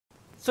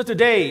So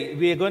today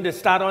we are going to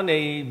start on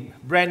a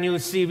brand new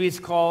series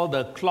called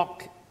The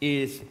Clock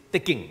is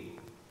Ticking.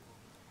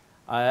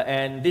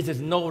 And this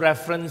is no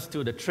reference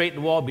to the trade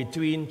war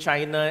between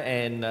China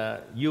and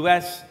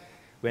US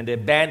when they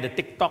banned the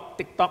TikTok.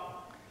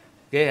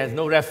 Okay, it has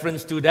no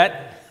reference to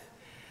that.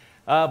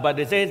 But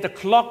it says the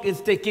clock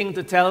is ticking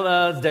to tell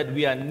us that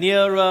we are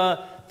nearer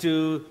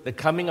to the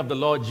coming of the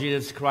Lord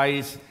Jesus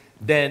Christ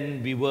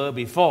than we were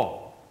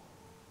before.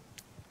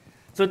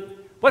 So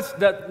what's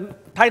the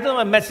title of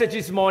my message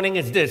this morning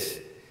is this: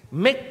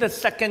 make the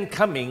second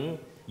coming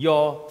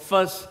your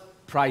first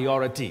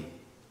priority.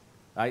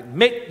 Right?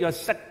 Make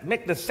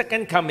the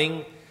second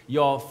coming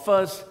your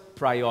first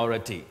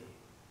priority.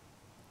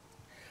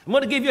 I'm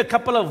going to give you a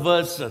couple of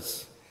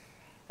verses.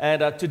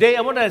 And today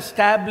I want to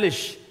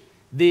establish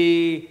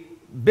the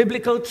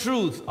biblical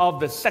truth of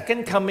the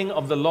second coming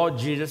of the Lord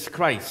Jesus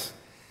Christ.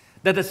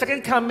 That the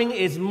second coming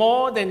is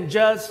more than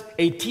just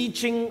a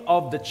teaching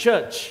of the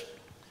church,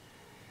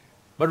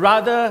 but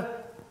rather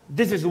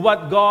this is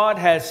what God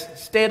has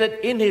stated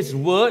in His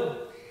Word,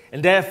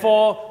 and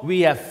therefore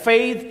we have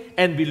faith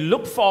and we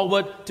look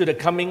forward to the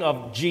coming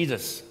of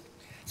Jesus.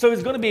 So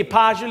it's going to be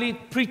partially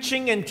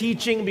preaching and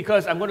teaching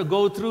because I'm going to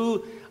go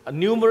through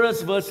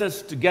numerous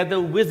verses together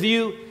with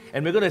you,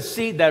 and we're going to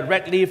see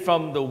directly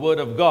from the Word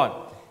of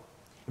God.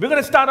 We're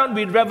going to start on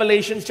with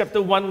Revelation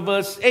chapter 1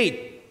 verse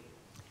 8.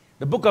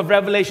 The book of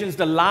Revelation is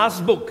the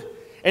last book.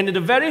 And in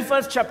the very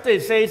first chapter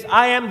it says,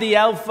 I am the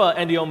Alpha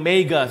and the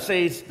Omega,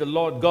 says the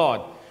Lord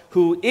God,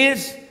 who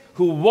is,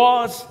 who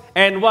was,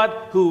 and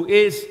who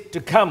is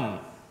to come,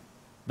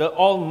 the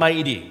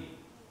Almighty.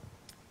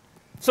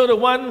 So the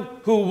one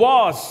who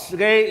was,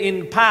 okay,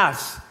 in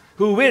past,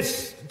 who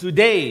is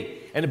today,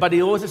 but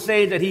he also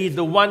says that he is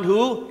the one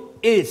who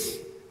is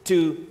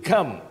to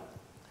come.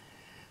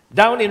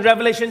 Down in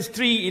Revelation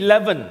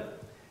 3:11,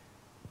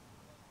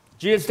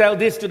 Jesus tells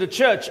this to the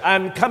church: I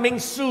am coming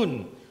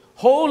soon.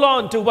 Hold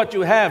on to what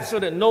you have so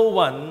that no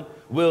one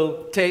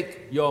will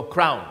take your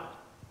crown.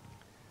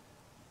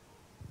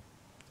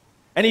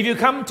 And if you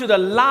come to the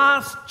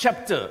last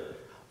chapter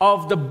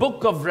of the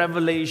book of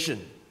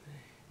Revelation,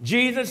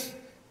 Jesus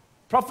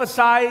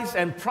prophesies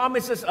and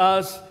promises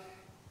us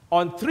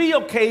on 3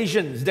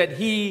 occasions that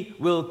He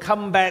will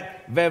come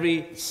back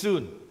very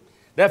soon.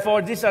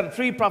 Therefore, these are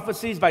 3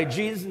 prophecies by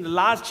Jesus in the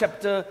last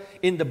chapter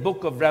in the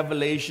book of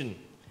Revelation.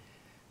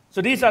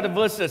 So these are the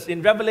verses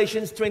in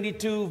Revelation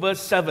 22 verse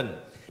 7.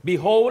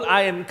 Behold,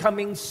 I am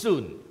coming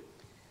soon.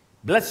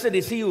 Blessed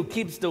is he who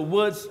keeps the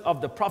words of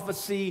the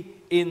prophecy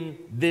in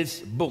this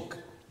book.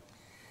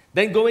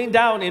 Then going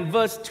down in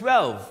verse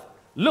 12.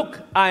 Look,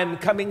 I am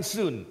coming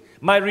soon.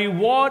 My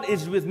reward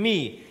is with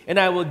me, and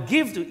I will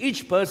give to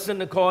each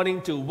person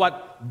according to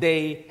what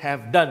they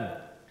have done.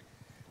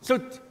 So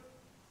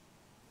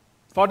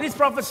for this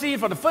prophecy,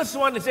 for the first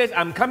one, it says,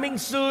 I'm coming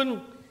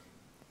soon.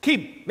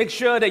 Make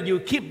sure that you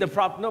keep the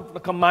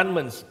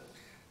commandments.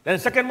 Then the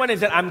second one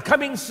is that I'm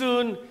coming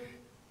soon.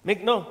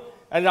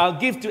 And I'll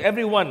give to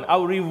everyone.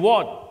 I'll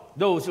reward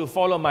those who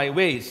follow my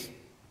ways.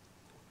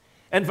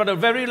 And for the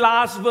very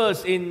last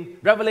verse in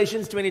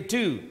Revelation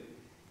 22,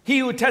 he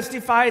who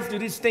testifies to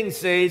these things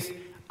says,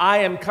 I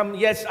am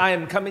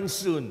coming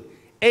soon.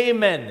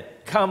 Amen.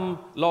 Come,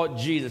 Lord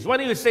Jesus. Why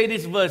don't you say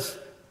this verse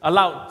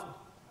aloud?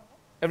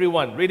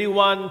 Everyone, ready?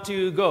 1,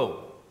 2,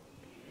 go.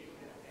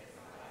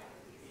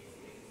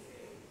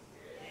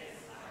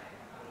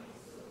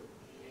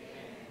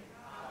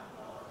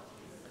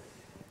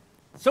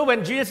 So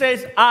when Jesus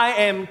says, I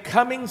am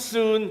coming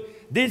soon,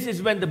 this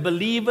is when the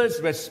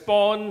believers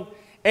respond,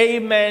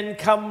 Amen,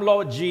 come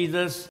Lord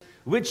Jesus,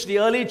 which the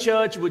early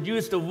church would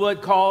use the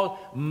word called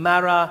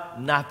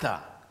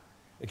Maranatha.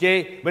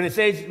 Okay,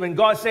 when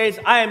God says,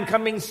 I am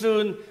coming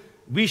soon,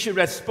 we should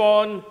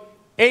respond,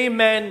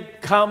 Amen,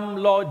 come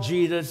Lord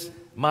Jesus,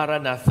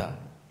 Maranatha.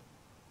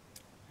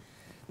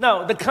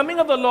 Now, the coming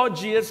of the Lord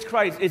Jesus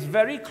Christ is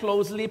very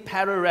closely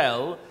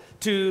parallel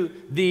to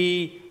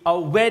the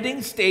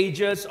wedding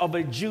stages of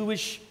in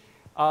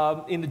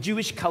the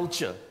Jewish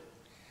culture.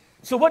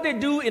 So what they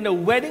do in a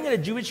wedding in the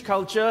Jewish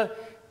culture,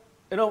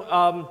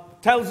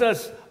 tells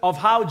us of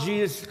how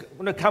Jesus is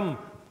going to come.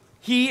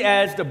 He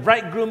as the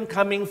bridegroom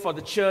coming for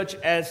the church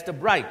as the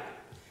bride.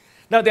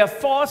 Now there are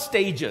 4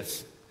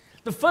 stages.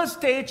 The first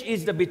stage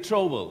is the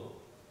betrothal.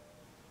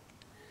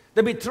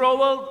 The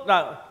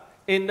betrothal,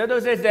 in other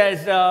words,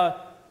 there's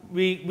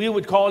we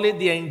would call it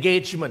the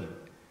engagement.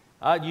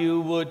 You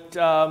would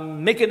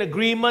make an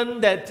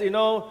agreement that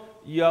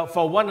you're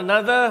for one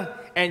another,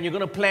 and you're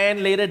going to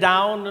plan later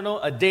down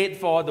a date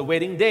for the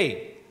wedding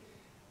day.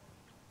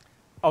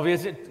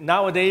 Obviously,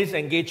 nowadays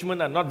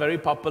engagement are not very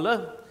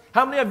popular.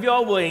 How many of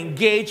y'all were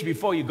engaged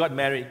before you got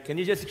married? Can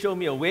you just show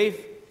me a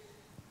wave?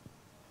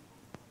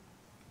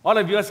 All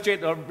of you are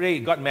straight away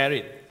got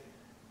married,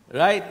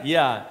 right?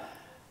 Yeah.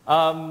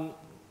 For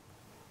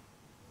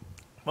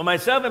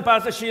myself and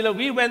Pastor Sheila,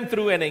 we went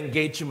through an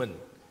engagement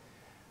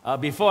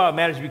before our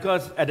marriage,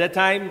 because at that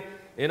time,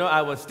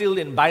 I was still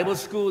in Bible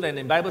school, and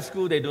in Bible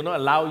school, they do not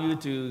allow you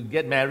to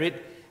get married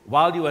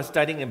while you are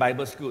studying in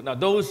Bible school. Now,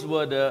 those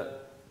were the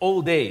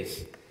old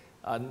days.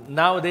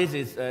 Nowadays,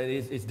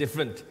 it's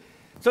different.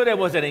 So there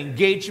was an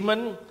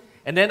engagement,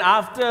 and then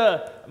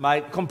after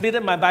I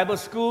completed my Bible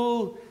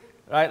school,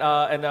 right,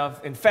 and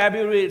in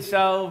February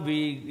itself,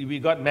 we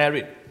got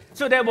married.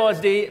 So there was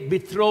the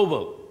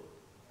betrothal.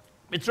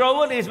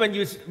 Betrothal is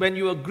when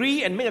you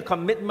agree and make a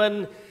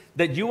commitment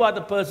that you are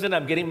the person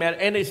I'm getting married,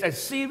 and it's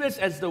as serious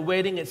as the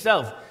wedding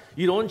itself.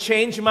 You don't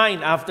change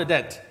mind after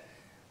that.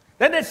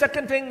 Then the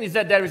second thing is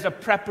that there is a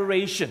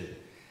preparation.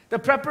 The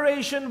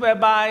preparation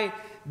whereby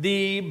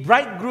the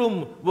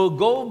bridegroom will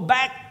go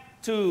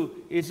back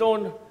to his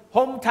own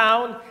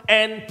hometown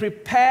and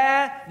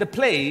prepare the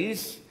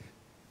place,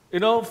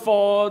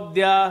 for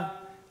their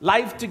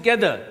life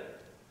together.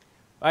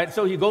 Right?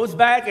 So he goes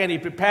back and he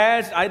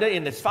prepares either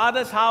in his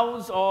father's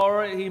house,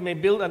 or he may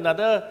build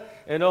another,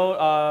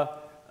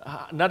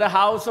 another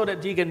house so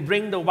that he can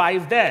bring the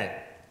wife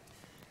there.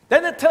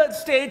 Then the third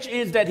stage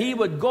is that he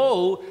would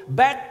go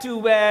back to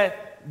where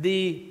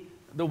the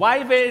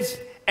wife is,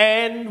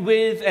 and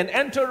with an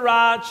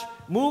entourage,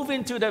 move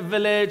into the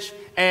village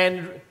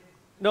and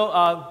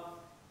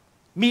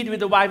meet with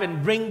the wife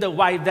and bring the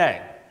wife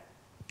there.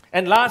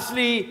 And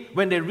lastly,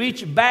 when they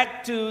reach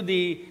back to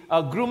the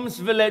groom's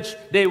village,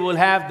 they will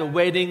have the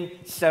wedding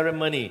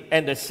ceremony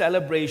and the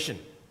celebration.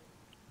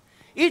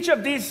 Each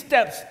of these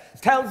steps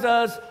tells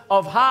us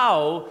of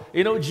how,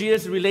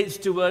 Jesus relates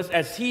to us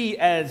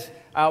as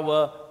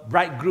our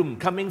bridegroom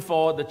coming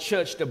for the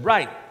church, the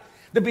bride.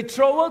 The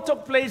betrothal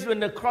took place when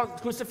the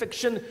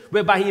crucifixion,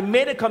 whereby he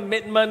made a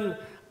commitment,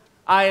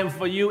 I am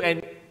for you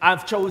and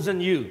I've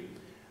chosen you.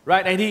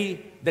 Right? And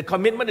the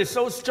commitment is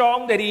so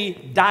strong that he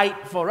died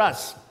for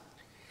us.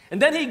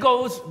 And then he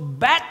goes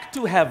back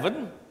to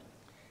heaven.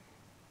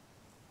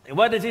 And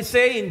what does he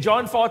say? In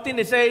John 14,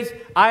 it says,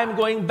 I am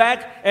going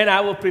back and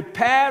I will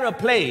prepare a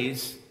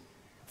place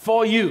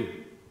for you.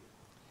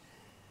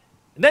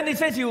 And then he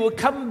says, he will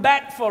come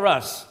back for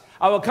us.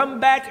 I will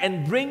come back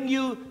and bring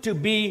you to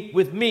be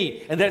with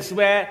me. And that's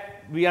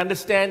where we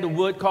understand the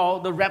word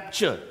called the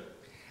rapture.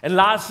 And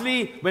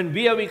lastly, when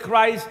we are with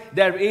Christ,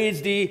 there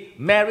is the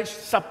marriage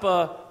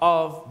supper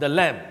of the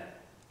Lamb.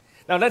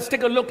 Now let's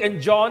take a look in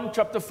John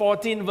chapter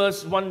 14,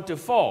 verse 1 to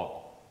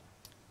 4.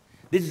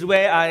 This is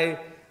where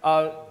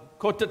I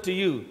quoted to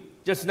you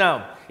just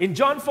now. In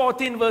John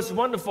 14, verse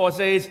 1 to 4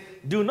 says,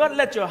 do not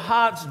let your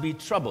hearts be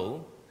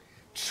troubled.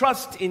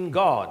 Trust in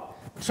God.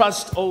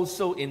 Trust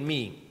also in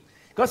me.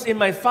 Because in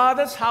my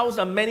Father's house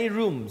are many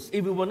rooms.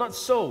 If it were not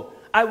so,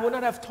 I would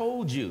not have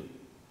told you.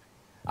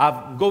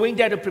 I'm going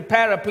there to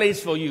prepare a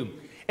place for you.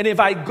 And if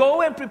I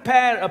go and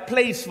prepare a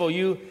place for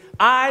you,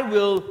 I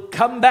will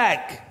come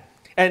back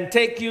and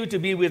take you to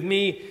be with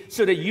me,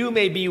 so that you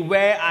may be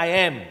where I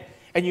am,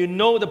 and you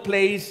know the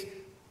place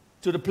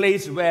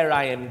where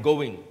I am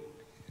going.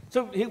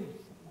 So he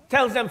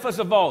tells them, first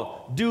of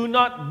all, do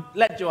not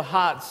let your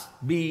hearts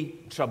be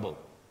troubled.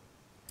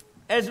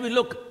 As we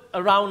look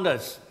around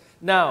us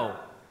now,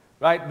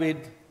 right, with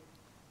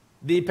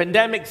the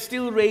pandemic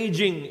still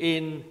raging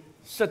in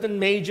certain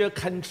major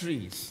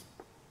countries,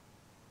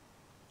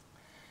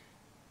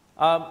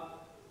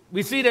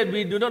 we see that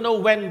we do not know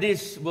when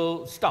this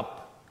will stop.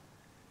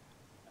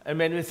 And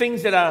when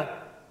things that are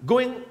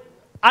going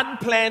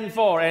unplanned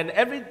for, and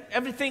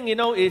everything,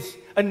 is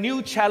a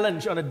new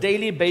challenge on a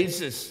daily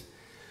basis,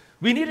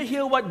 we need to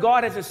hear what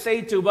God has to say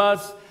to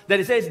us,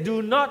 that it says,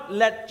 do not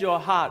let your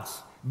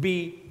hearts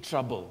be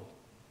troubled.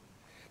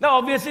 Now,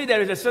 obviously,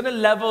 there is a certain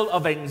level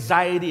of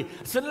anxiety,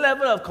 a certain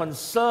level of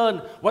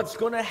concern. What's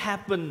going to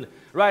happen,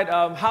 right?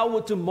 How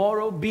would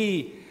tomorrow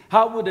be?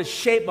 How would the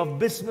shape of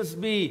business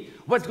be?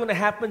 What's going to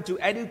happen to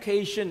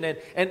education?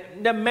 And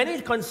there are many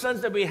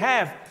concerns that we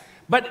have.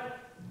 But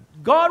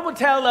God will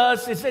tell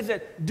us, it says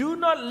that, do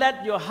not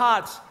let your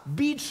hearts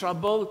be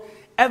troubled.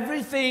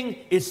 Everything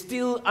is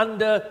still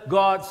under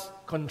God's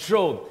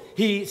control.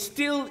 He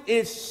still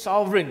is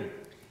sovereign.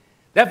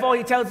 Therefore,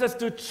 he tells us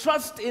to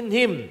trust in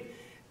him.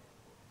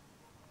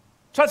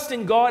 Trust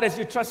in God as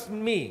you trust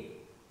in me,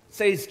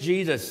 says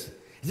Jesus.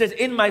 He says,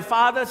 in my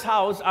Father's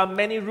house are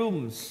many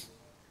rooms.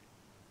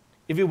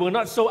 If it were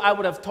not so, I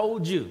would have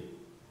told you.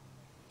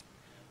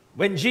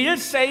 When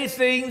Jesus says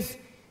things,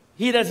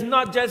 he does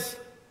not just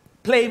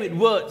play with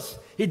words.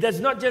 He does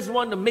not just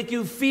want to make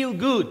you feel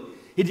good.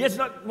 He does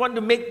not want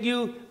to make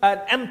you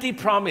an empty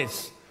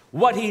promise.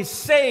 What he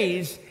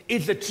says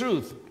is the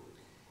truth.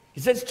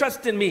 He says,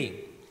 trust in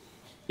me.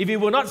 If it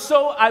were not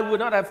so, I would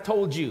not have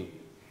told you.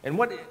 And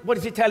what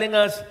is he telling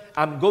us?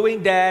 I'm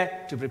going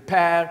there to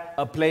prepare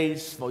a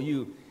place for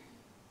you.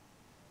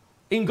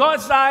 In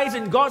God's eyes,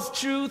 in God's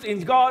truth,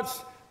 in God's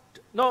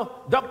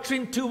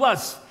doctrine to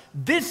us,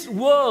 this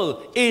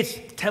world is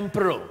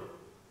temporal.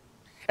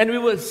 And we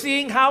were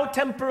seeing how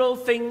temporal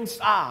things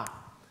are.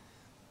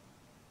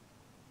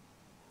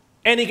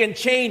 And it can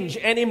change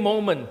any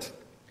moment.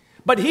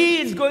 But he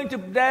is going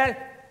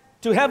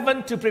to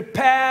heaven to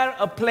prepare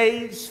a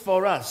place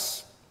for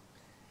us.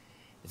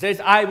 It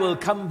says, I will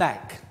come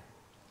back.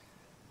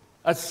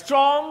 A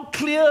strong,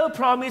 clear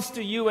promise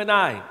to you and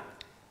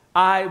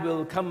I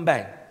will come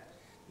back.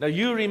 Now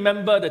you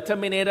remember the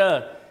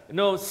Terminator,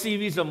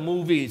 series of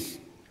movies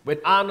when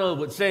Arnold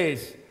would say,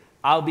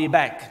 "I'll be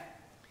back."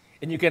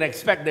 And you can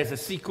expect there's a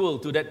sequel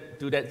to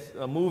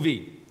that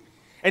movie.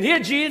 And here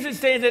Jesus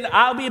says that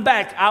I'll be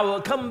back. I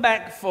will come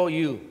back for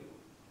you.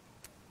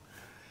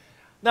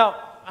 Now,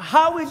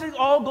 how is it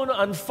all going to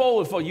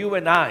unfold for you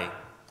and I?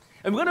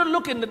 And we're going to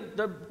look in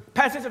the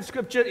passage of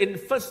Scripture in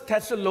 1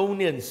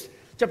 Thessalonians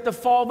chapter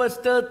 4, verse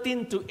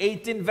 13 to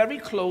 18 very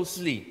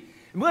closely.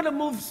 And we're going to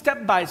move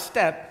step by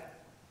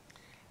step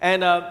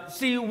and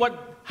see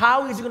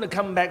how he's going to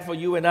come back for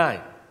you and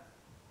I.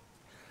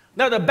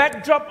 Now, the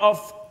backdrop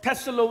of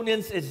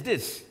Thessalonians is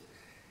this.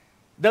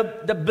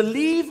 The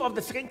belief of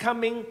the second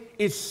coming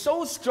is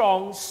so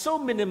strong,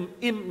 so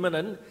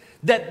imminent,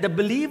 that the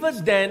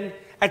believers then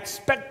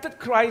expected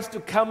Christ to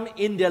come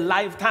in their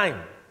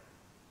lifetime.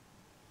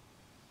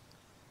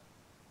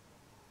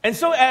 And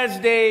so as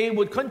they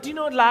would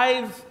continue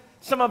lives,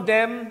 some of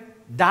them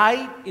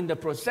died in the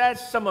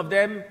process, some of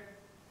them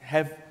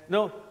have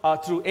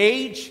through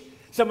age,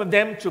 some of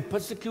them through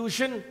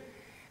persecution,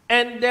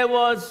 and there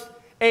was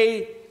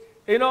a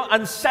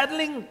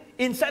unsettling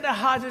inside the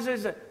hearts. It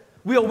says,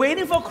 we are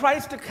waiting for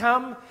Christ to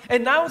come,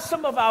 and now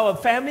some of our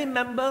family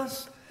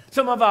members,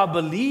 some of our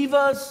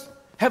believers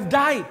have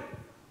died.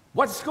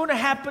 What's going to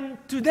happen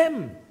to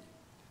them?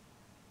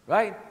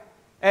 Right?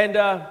 And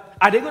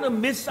are they going to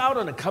miss out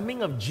on the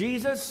coming of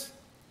Jesus?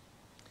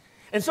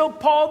 And so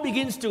Paul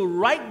begins to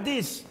write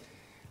this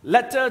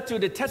letter to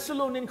the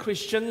Thessalonian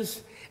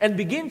Christians and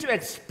begin to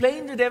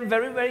explain to them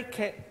very, very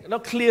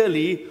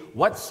clearly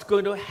what's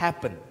going to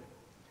happen.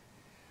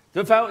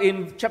 So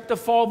in chapter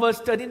 4, verse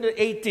 13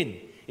 to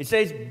 18, it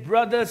says,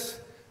 "Brothers,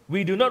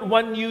 we do not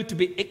want you to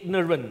be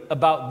ignorant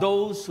about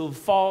those who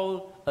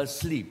fall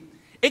asleep."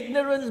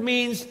 Ignorance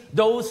means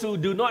those who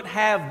do not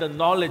have the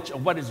knowledge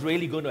of what is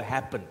really going to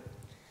happen.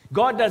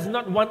 God does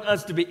not want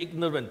us to be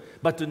ignorant,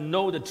 but to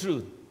know the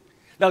truth.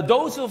 Now,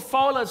 those who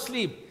fall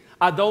asleep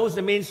are those,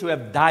 that means, who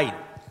have died.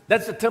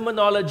 That's the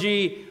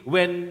terminology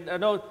when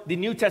the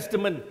New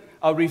Testament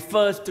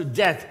refers to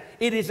death.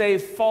 It is a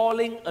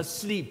falling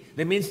asleep.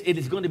 That means it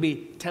is going to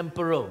be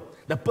temporal.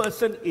 The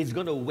person is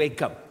going to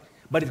wake up,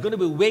 but it's going to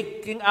be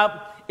waking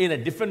up in a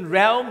different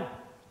realm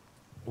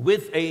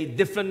with a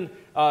different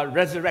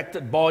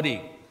resurrected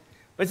body.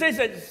 But it says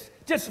that it's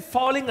just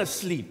falling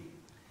asleep.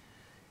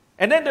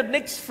 And then the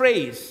next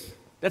phrase,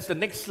 that's the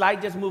next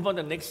slide, just move on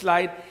to the next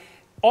slide.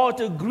 Or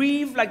to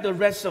grieve like the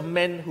rest of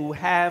men who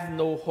have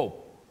no hope.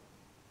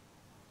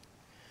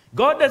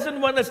 God doesn't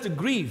want us to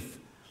grieve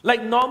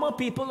like normal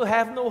people who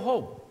have no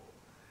hope.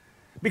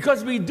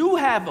 Because we do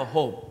have a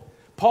hope.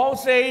 Paul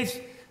says,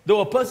 though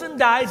a person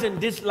dies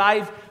in this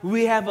life,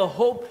 we have a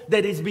hope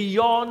that is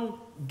beyond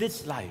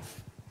this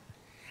life.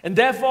 And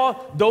therefore,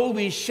 though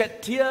we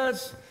shed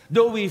tears,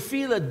 though we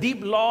feel a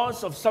deep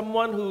loss of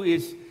someone who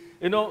is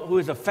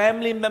a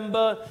family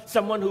member,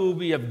 someone who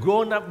we have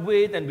grown up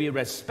with and we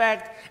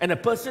respect, and a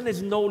person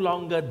is no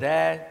longer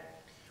there,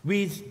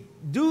 we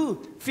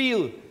do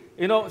feel,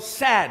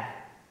 sad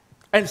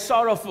and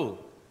sorrowful.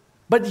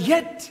 But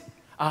yet,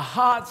 our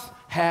hearts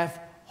have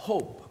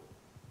hope.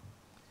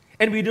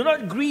 And we do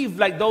not grieve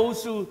like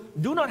those who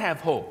do not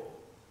have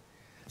hope.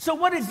 So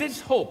what is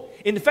this hope?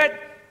 In fact,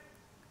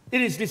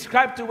 it is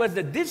described to us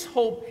that this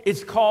hope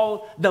is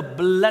called the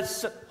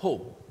blessed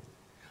hope.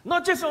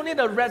 Not just only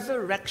the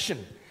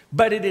resurrection,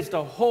 but it is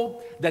the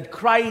hope that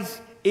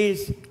Christ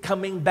is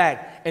coming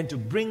back and to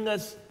bring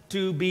us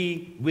to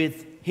be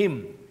with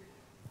Him.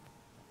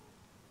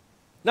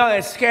 Now,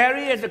 as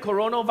scary as the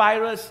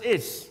coronavirus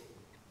is,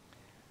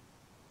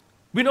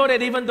 we know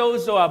that even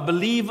those who are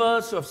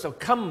believers who have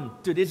succumbed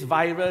to this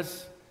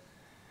virus,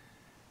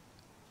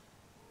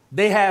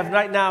 they have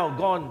right now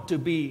gone to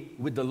be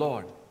with the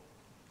Lord.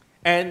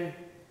 And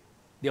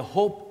their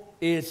hope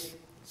is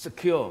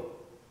secure.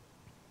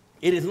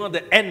 It is not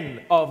the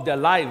end of their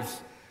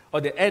lives or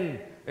the end,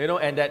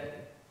 and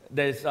that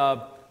there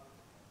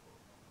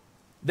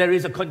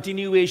is a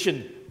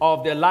continuation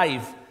of their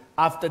life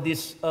after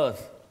this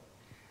earth.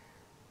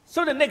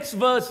 So the next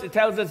verse, it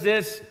tells us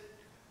this.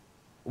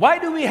 Why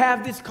do we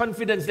have this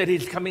confidence that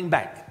He's coming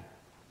back?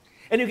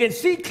 And you can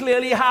see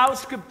clearly how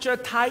Scripture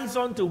ties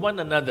on to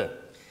one another.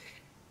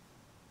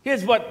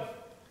 Here's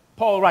what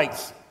Paul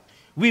writes.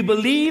 We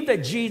believe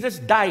that Jesus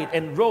died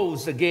and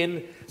rose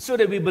again, so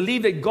that we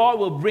believe that God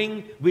will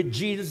bring with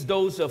Jesus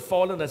those who have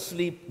fallen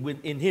asleep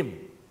in Him.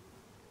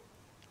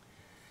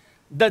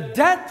 The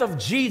death of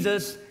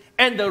Jesus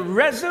and the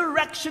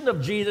resurrection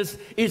of Jesus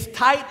is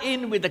tied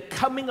in with the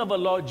coming of our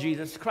Lord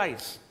Jesus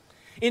Christ.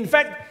 In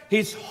fact,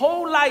 His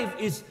whole life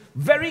is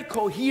very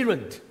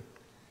coherent.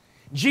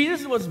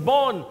 Jesus was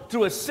born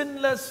through a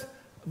sinless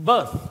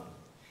birth.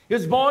 He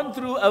was born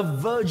through a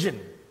virgin,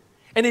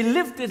 and He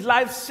lived His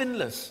life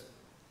sinless.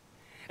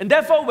 And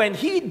therefore, when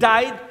He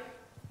died,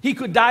 He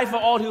could die for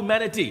all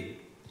humanity.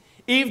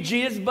 If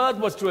Jesus' birth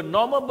was through a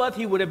normal birth,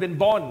 He would have been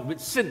born with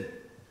sin.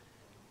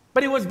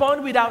 But He was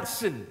born without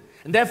sin.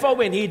 And therefore,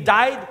 when He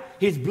died,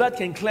 His blood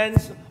can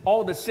cleanse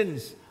all the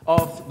sins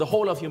of the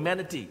whole of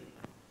humanity.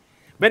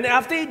 When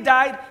after He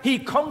died, He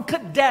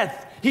conquered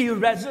death. He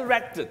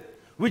resurrected.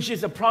 which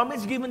is a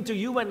promise given to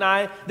you and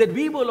I, that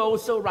we will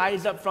also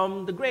rise up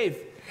from the grave.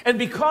 And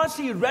because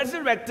He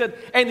resurrected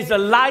and is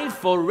alive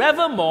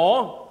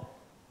forevermore,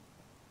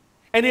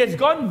 and He has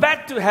gone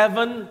back to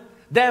heaven,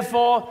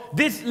 therefore,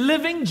 this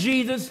living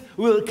Jesus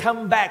will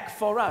come back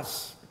for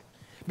us.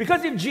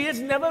 Because if Jesus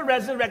never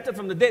resurrected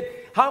from the dead,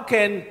 how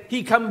can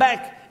He come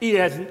back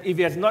if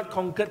He has not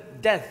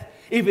conquered death?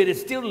 If it is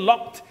still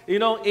locked,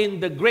 in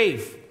the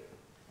grave.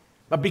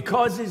 But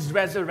because He's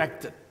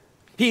resurrected,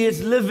 He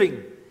is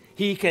living,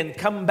 He can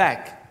come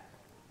back.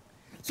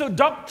 So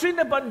doctrine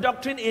upon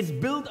doctrine is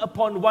built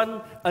upon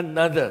one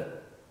another.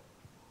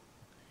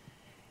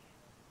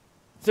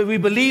 So we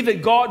believe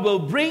that God will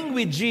bring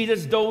with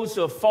Jesus those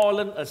who have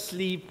fallen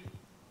asleep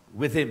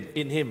with Him,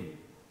 in Him.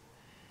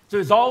 So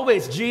it's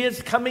always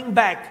Jesus coming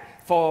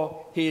back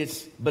for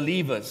His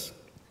believers.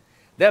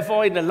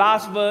 Therefore, in the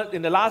last verse,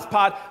 in the last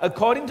part,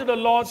 according to the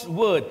Lord's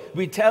word,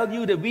 we tell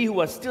you that we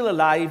who are still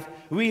alive,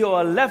 we who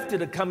are left to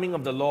the coming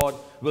of the Lord,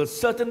 will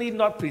certainly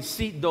not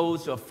precede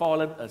those who have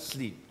fallen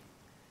asleep.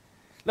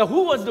 Now,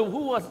 who were the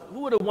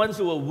ones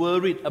who were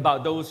worried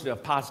about those who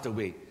have passed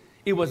away?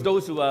 It was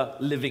those who are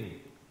living.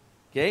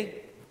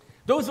 Okay?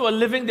 Those who are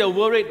living, they're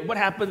worried, what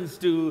happens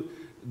to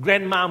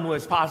grandmom who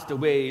has passed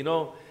away,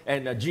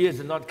 and Jesus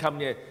has not come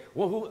yet.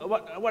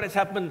 What has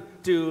happened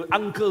to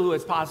uncle who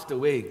has passed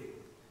away?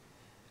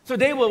 So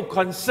they were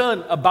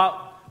concerned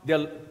about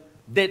their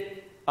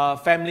dead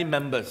family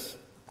members,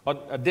 or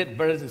dead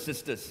brothers and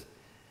sisters.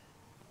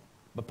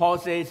 But Paul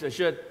says,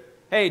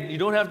 hey, you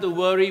don't have to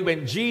worry.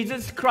 When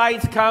Jesus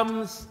Christ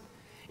comes,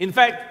 in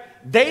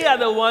fact, they are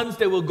the ones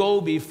that will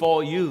go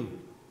before you.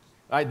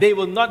 Right? They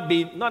will not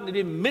be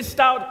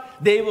missed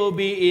out. They will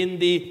be in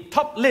the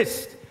top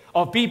list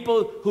of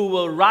people who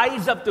will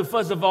rise up to,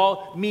 first of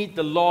all, meet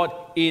the Lord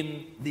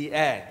in the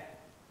air.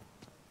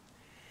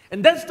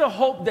 And that's the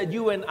hope that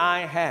you and I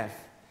have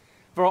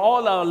for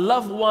all our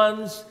loved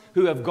ones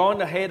who have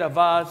gone ahead of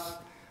us,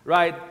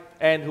 right,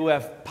 and who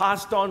have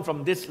passed on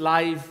from this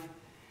life.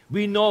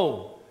 We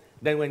know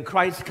that when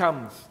Christ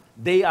comes,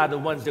 they are the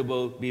ones that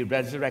will be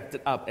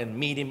resurrected up and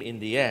meet Him in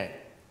the air.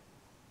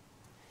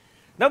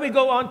 Now we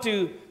go on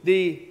to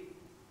the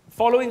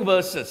following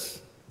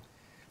verses.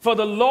 For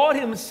the Lord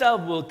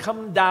Himself will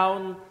come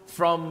down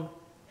from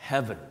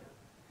heaven.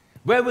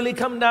 Where will He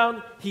come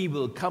down? He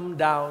will come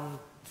down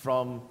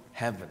from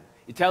heaven.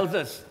 It tells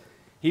us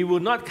He will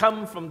not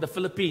come from the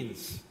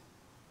Philippines.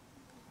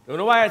 You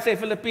know why I say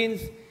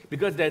Philippines?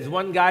 Because there's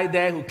one guy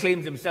there who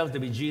claims himself to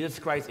be Jesus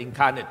Christ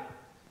incarnate.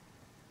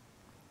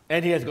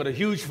 And he has got a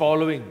huge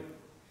following.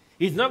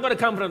 He's not going to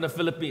come from the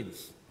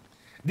Philippines.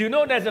 Do you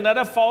know there's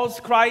another false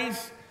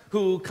Christ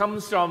who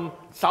comes from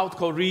South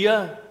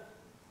Korea?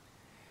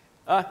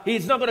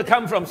 He's not going to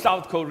come from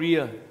South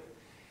Korea.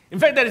 In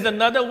fact, there is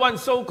another one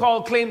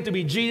so-called claimed to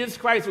be Jesus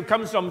Christ who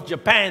comes from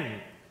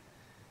Japan.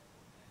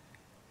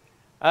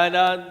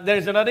 And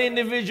there's another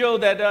individual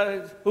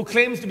who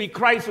claims to be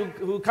Christ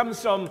who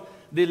comes from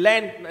the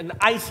land in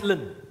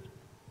Iceland.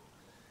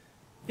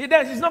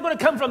 He's not going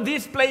to come from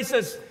these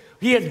places.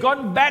 He has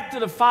gone back to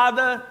the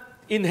Father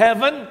in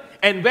heaven.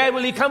 And where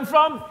will He come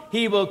from?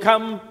 He will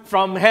come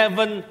from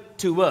heaven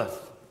to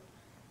earth.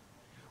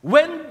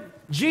 When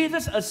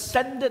Jesus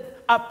ascended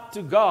up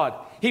to God,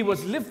 He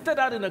was lifted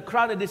out in a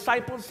crowd. The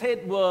disciples'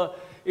 heads were,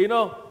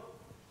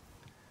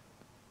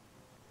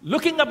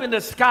 looking up in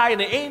the sky.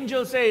 And the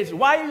angel says,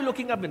 why are you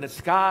looking up in the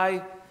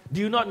sky? Do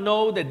you not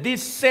know that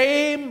this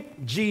same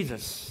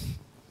Jesus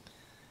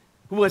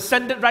who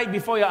ascended right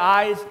before your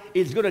eyes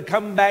is going to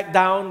come back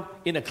down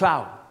in a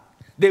cloud?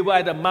 They were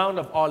at the Mount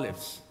of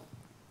Olives.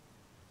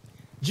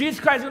 Jesus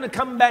Christ is going to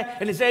come back,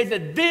 and He says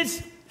that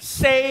this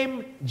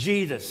same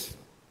Jesus,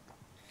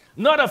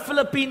 not a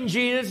Philippine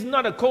Jesus,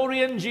 not a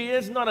Korean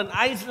Jesus, not an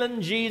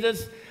Iceland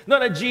Jesus,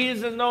 not a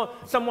Jesus,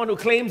 someone who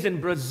claims in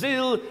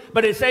Brazil,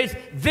 but it says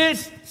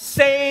this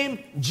same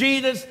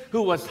Jesus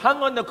who was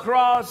hung on the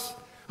cross,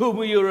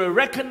 whom you will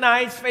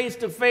recognize face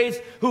to face,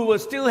 who will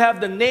still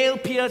have the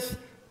nail-pierced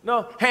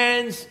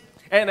hands,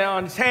 and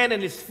on His hand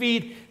and His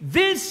feet,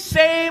 this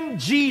same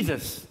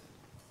Jesus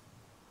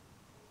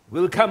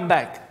will come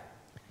back.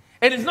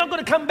 And it's not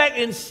going to come back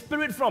in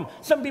spirit form.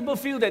 Some people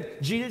feel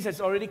that Jesus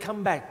has already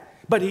come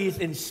back, but He is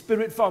in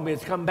spirit form. He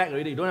has come back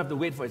already. You don't have to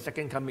wait for His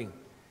second coming.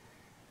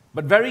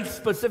 But very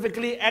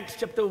specifically, Acts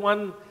chapter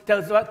 1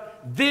 tells us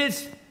what?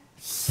 This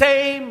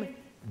same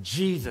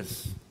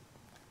Jesus,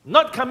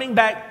 not coming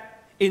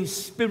back in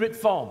spirit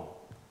form,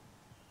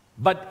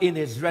 but in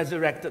His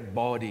resurrected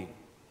body.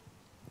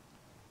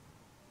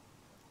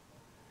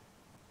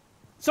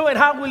 So, and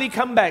how will He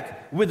come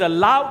back? With a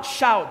loud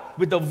shout,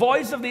 with the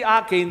voice of the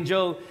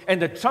archangel,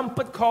 and the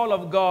trumpet call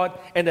of God,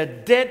 and the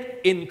dead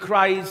in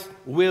Christ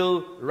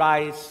will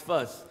rise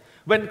first.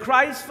 When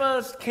Christ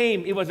first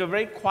came, it was a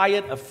very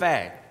quiet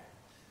affair.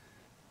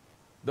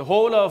 The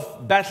whole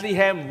of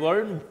Bethlehem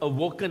weren't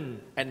awoken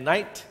at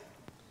night.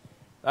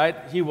 Right?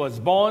 He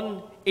was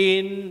born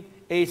in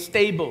a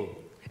stable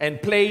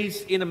and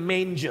placed in a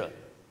manger.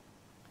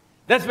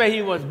 That's where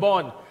He was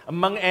born.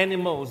 among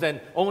animals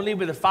and only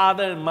with the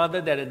father and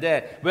mother that are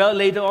there. Well,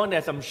 later on,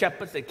 there's some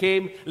shepherds that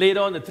came. Later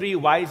on, the 3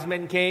 wise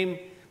men came.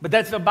 But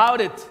that's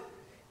about it.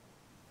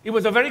 It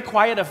was a very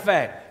quiet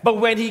affair. But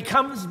when he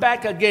comes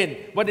back again,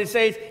 what it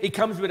says, he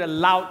comes with a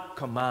loud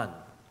command.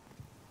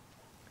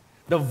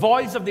 The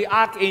voice of the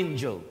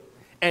archangel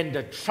and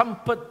the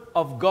trumpet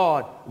of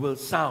God will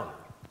sound.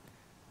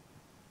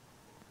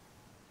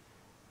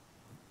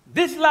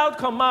 This loud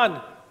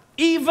command,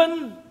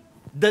 even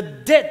the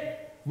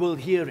dead will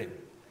hear him.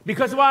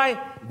 Because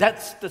why?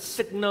 That's the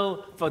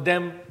signal for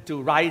them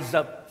to rise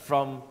up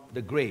from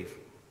the grave.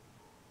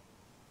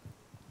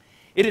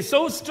 It is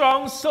so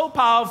strong, so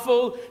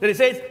powerful, that it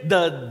says,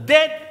 the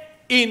dead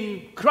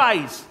in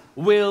Christ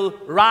will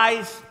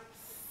rise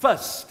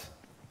first.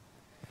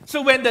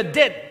 So when the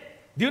dead,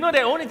 do you know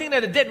the only thing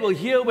that the dead will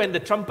hear when the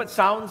trumpet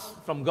sounds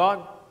from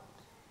God?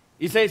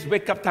 It says,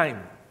 wake up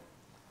time.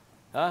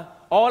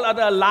 All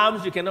other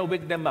alarms, you cannot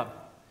wake them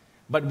up.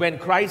 But when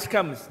Christ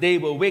comes, they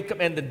will wake up,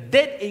 and the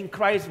dead in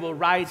Christ will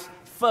rise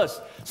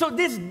first. So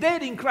this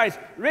dead in Christ,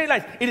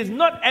 realize, it is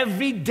not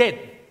every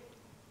dead.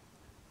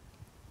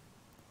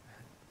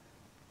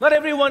 Not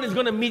everyone is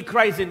going to meet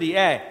Christ in the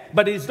air,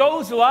 but it's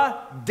those who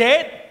are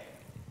dead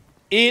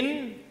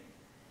in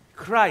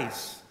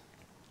Christ.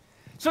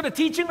 So the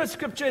teaching of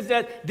Scripture is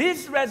that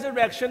this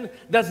resurrection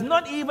does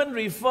not even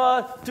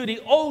refer to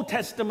the Old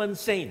Testament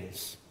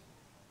saints.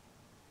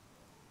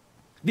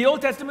 The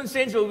Old Testament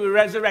saints will be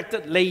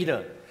resurrected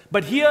later.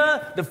 But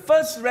here, the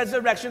first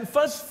resurrection,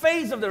 first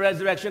phase of the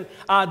resurrection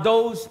are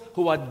those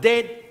who are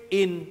dead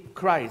in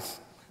Christ.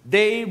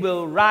 They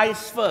will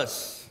rise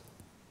first.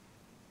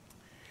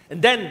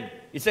 And then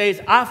it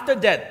says, after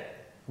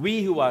that,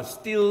 we who are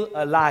still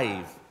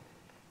alive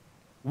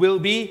will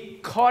be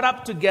caught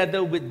up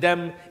together with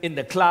them in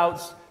the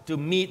clouds to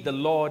meet the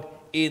Lord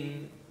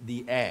in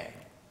the air.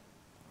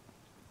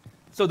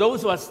 So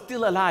those who are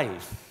still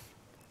alive,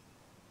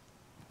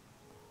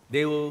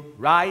 they will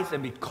rise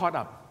and be caught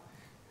up.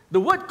 The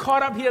word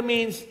caught up here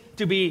means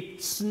to be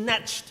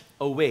snatched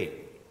away,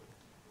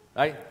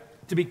 right?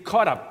 To be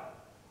caught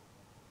up.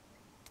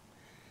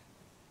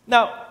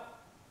 Now,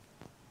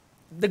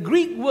 the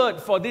Greek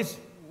word for this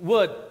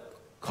word,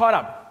 caught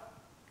up,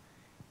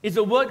 is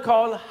a word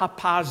called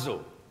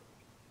harpazo.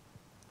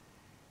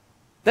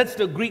 That's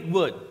the Greek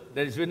word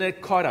that is written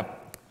caught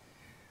up.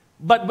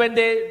 But when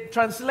they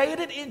translate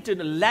it into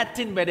the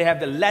Latin, where they have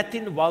the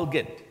Latin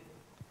Vulgate,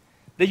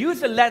 they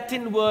use the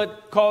Latin word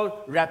called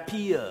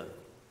rapier,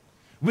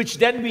 which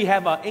then we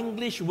have our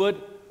English word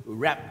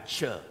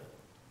rapture.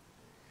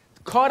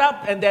 Caught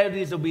up, and there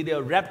will be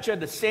the rapture.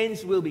 The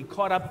saints will be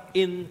caught up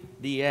in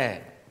the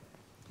air.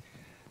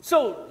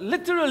 So,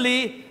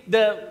 literally,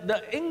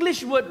 the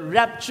English word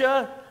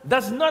rapture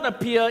does not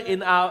appear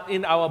in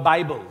our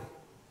Bible.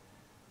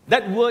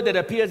 That word that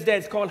appears there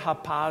is called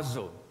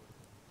harpazo.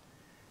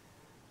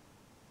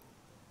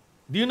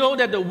 Do you know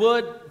that the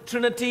word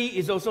Trinity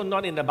is also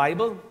not in the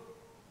Bible?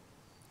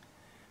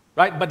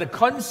 Right? But the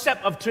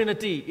concept of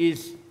Trinity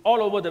is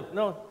all over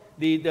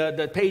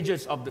the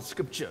pages of the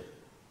Scripture.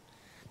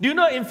 Do you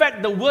know, in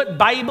fact, the word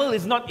Bible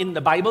is not in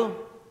the Bible?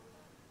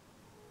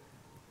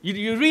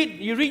 You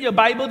read your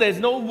Bible, there's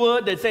no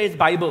word that says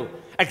Bible,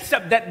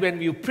 except that when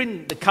you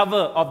print the cover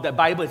of the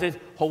Bible, it says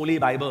Holy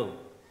Bible.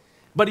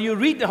 But you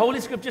read the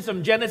Holy Scriptures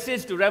from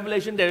Genesis to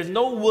Revelation, there is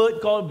no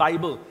word called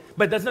Bible.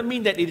 But it doesn't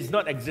mean that it is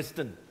not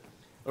existent,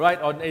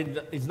 right? Or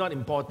it's not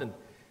important.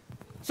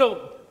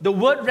 So the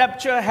word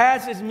rapture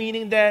has its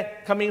meaning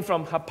there coming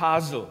from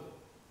harpazo.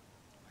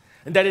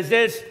 And that is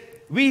this,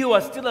 we who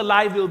are still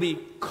alive will be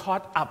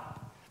caught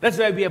up. That's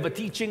why we have a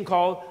teaching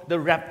called the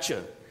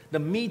rapture. The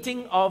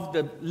meeting of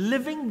the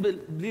living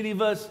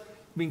believers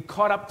being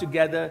caught up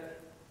together,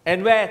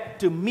 and where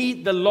to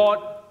meet the Lord,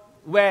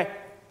 where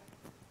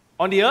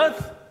on the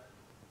earth?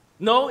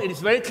 No, it is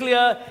very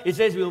clear. It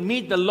says we'll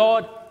meet the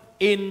Lord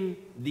in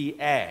the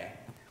air.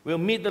 We'll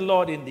meet the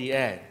Lord in the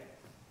air.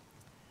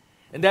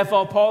 And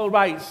therefore Paul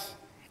writes,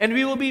 and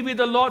we will be with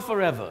the Lord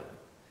forever.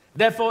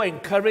 Therefore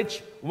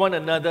encourage one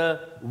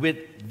another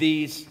with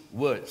these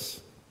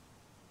words.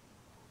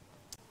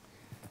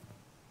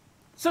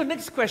 So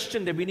next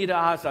question that we need to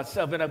ask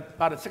ourselves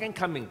about the second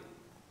coming,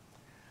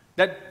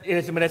 that it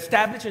has been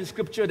established in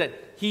Scripture that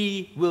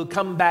He will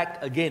come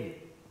back again.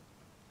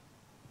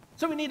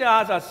 So we need to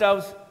ask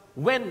ourselves,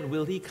 when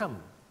will He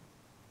come?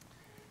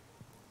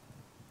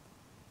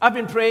 I've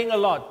been praying a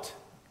lot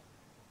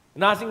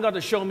and asking God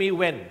to show me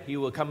when He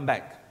will come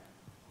back.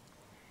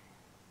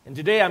 And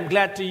today I'm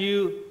glad to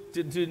you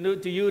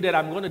that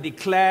I'm going to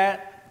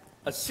declare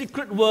a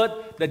secret word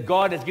that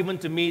God has given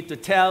to me to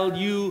tell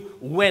you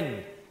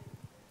when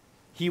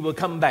He will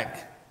come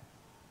back.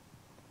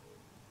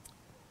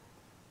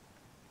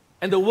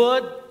 And the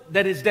word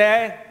that is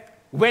there,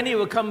 when He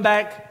will come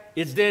back,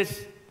 is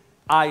this: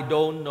 I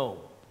don't know.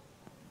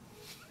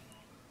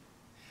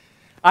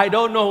 I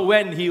don't know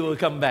when He will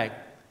come back,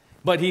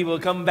 but He will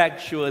come back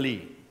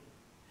surely.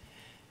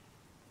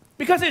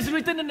 Because it's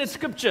written in the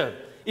Scripture.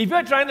 If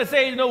you're trying to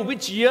say,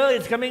 which year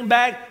it's coming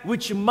back,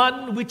 which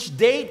month, which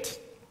date,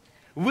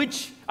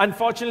 which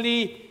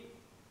Unfortunately,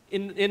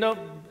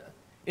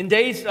 in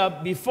days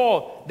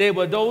before, there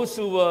were those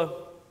who were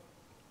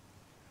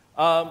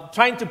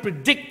trying to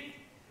predict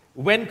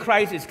when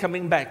Christ is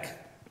coming back.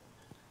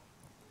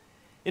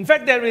 In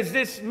fact, there is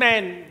this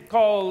man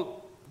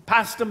called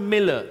Pastor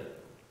Miller.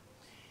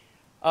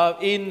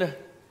 In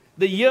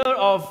the year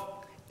of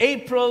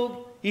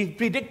April, he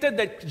predicted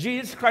that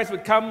Jesus Christ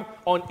would come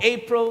on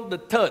April the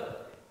 3rd,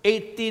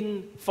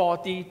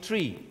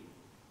 1843.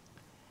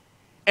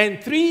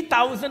 And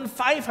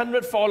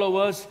 3,500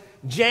 followers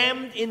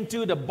jammed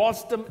into the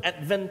Boston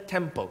Advent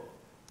Temple.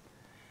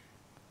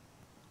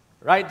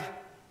 Right?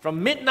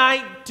 From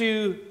midnight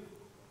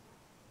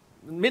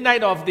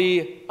of the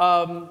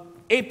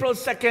April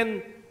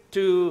 2nd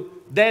to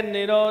then,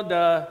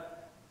 the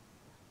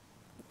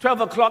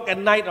 12 o'clock at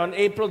night on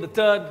April the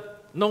 3rd,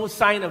 no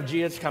sign of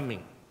Jesus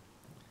coming.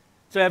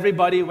 So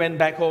everybody went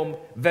back home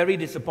very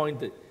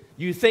disappointed.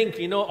 You think,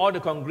 all the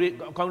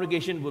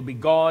congregation will be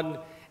gone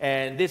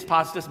and this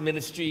pastor's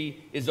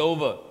ministry is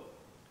over.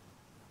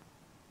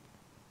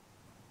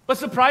 But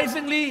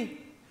surprisingly,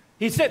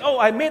 he said,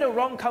 I made a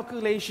wrong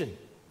calculation.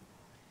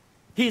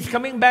 He's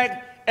coming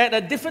back at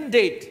a different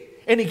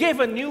date. And he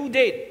gave a new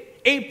date,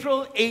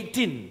 April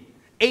 18,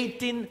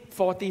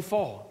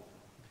 1844.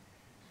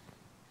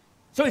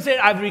 So he said,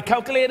 I've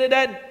recalculated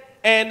that,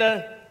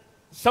 and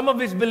some of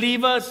his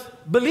believers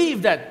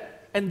believed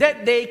that. And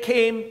that day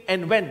came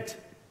and went.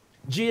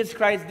 Jesus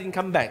Christ didn't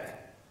come back.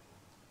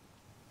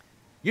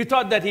 You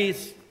thought that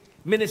his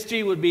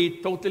ministry would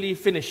be totally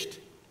finished,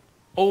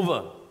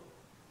 over.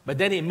 But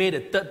then he made a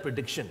third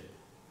prediction.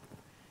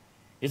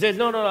 He says,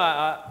 no,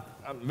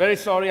 I'm very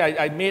sorry.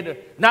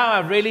 Now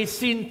I've really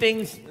seen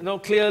things,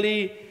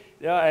 clearly.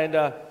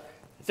 And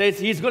says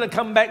he's going to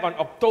come back on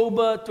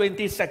October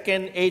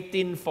 22nd,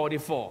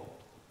 1844.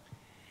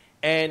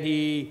 And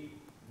he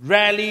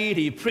rallied,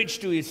 he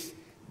preached to his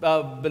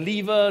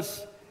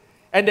believers.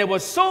 And there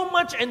was so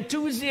much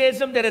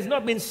enthusiasm that has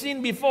not been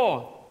seen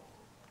before.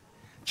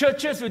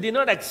 Churches who did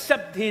not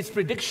accept his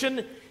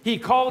prediction, he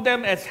called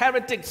them as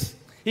heretics.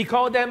 He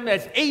called them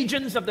as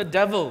agents of the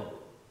devil.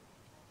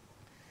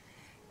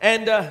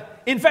 And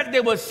in fact,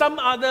 there were some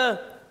other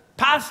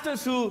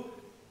pastors who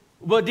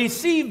were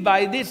deceived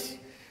by this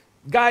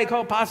guy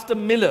called Pastor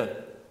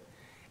Miller.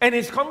 And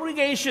his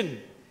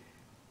congregation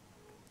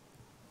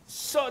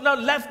now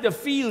left the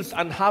fields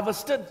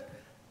unharvested.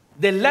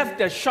 They left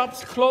their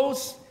shops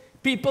closed.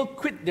 People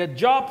quit their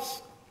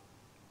jobs.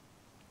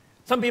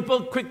 Some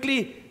people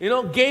quickly,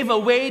 gave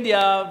away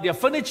their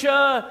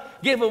furniture,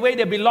 gave away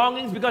their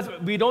belongings because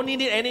we don't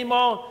need it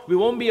anymore. We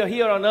won't be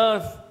here on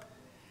earth.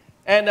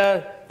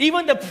 And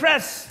even the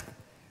press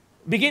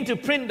began to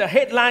print the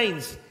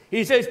headlines.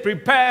 He says,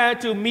 prepare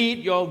to meet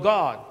your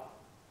God.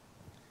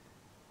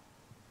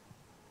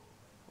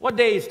 What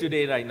day is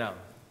today right now?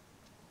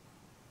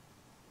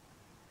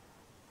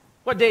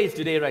 What day is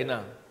today right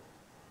now?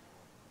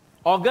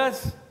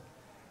 August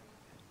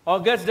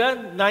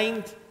the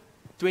 9th,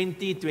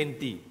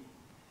 2020.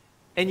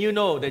 And you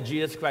know that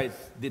Jesus Christ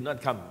did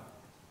not come,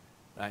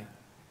 right?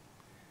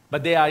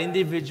 But there are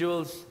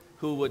individuals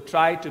who would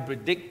try to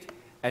predict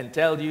and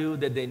tell you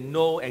that they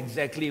know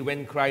exactly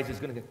when Christ is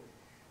going to come.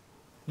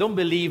 Don't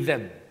believe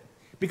them.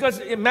 Because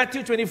in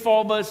Matthew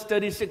 24, verse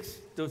 36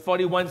 to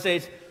 41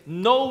 says,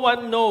 no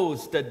one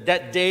knows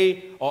that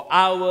day or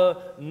hour,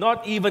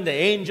 not even the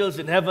angels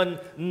in heaven,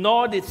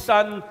 nor the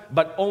Son,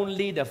 but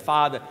only the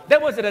Father.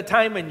 That was at a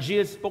time when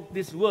Jesus spoke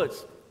these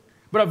words.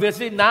 But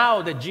obviously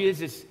now that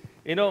Jesus is,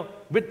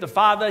 with the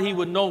Father, he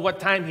would know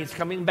what time he's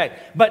coming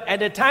back. But at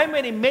the time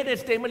when he made a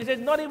statement, he says,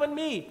 not even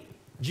me.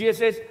 Jesus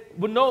says,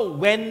 would know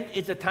when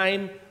is the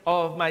time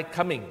of my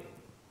coming.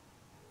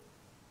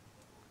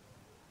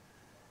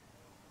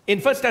 In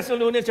 1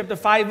 Thessalonians chapter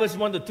 5, verse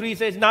 1 to 3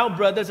 says, now,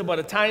 brothers, about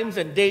the times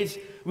and days,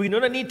 we do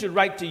not need to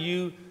write to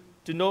you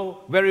to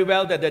know very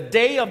well that the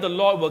day of the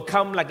Lord will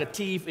come like a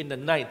thief in the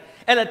night.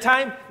 At a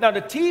time, now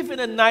the thief in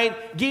the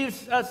night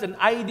gives us an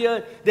idea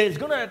that there's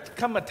going to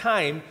come a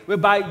time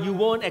whereby you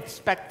won't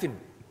expect him.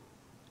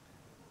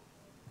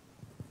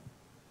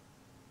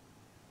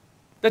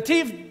 The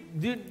thief,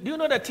 do you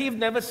know the thief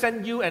never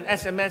send you an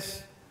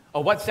SMS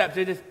or WhatsApp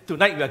says,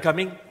 tonight we are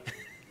coming?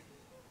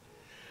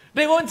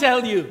 They won't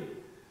tell you.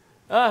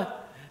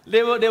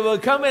 They will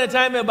come at a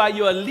time whereby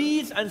you are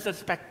least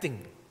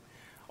unsuspecting.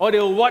 Or they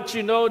will watch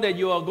you know that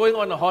you are going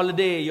on a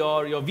holiday,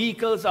 your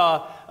vehicles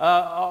are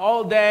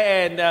all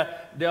there, and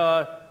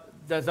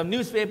there's some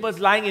newspapers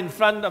lying in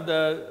front of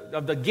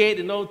the gate,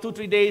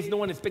 2-3 days, no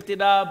one has picked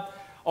it up.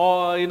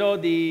 Or,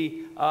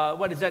 the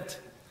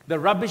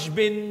rubbish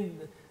bin,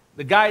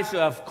 the guys who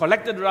have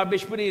collected the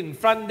rubbish, put it in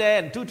front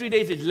there, and 2-3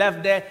 days it's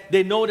left there,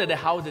 they know that the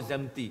house is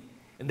empty.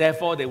 And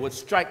therefore, they would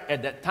strike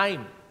at that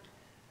time.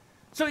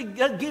 So it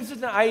gives us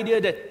an idea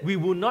that we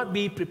will not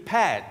be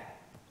prepared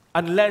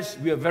unless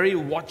we are very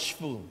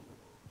watchful.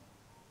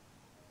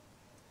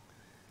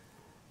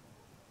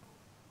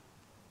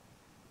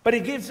 But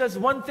it gives us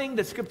one thing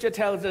the scripture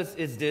tells us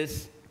is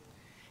this.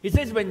 It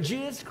says when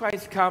Jesus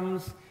Christ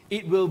comes,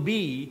 it will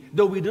be,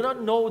 though we do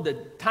not know the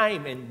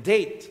time and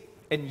date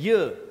and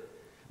year,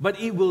 but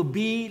it will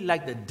be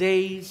like the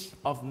days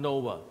of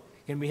Noah.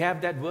 Can we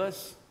have that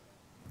verse?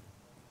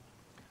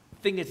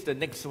 I think it's the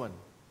next one.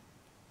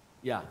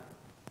 Yeah.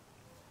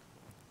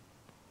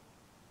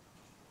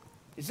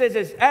 It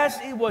says, as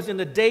it was in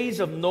the days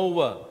of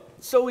Noah,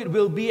 so it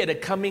will be at the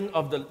coming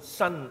of the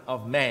Son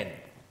of Man.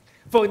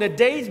 For in the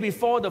days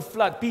before the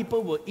flood,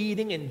 people were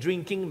eating and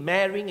drinking,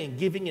 marrying and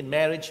giving in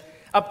marriage,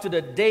 up to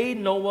the day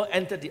Noah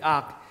entered the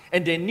ark.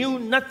 And they knew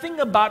nothing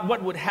about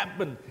what would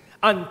happen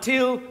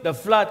until the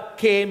flood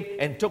came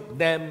and took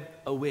them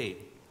away.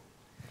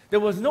 There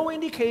was no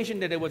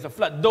indication that there was a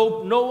flood,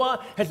 though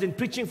Noah has been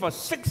preaching for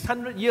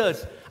 600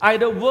 years,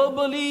 either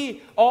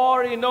verbally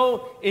or,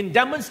 in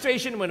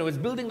demonstration when he was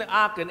building the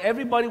ark, and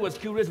everybody was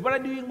curious, what are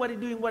you doing, what are you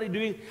doing, what are you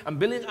doing? I'm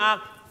building an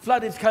ark,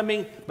 flood is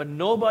coming, but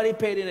nobody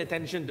paid any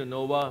attention to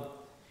Noah.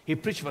 He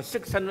preached for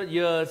 600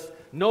 years,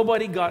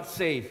 nobody got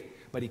saved,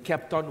 but he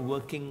kept on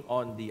working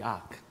on the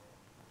ark.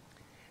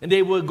 And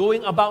they were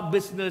going about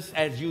business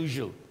as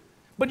usual.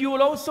 But you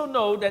will also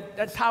know that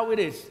that's how it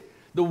is.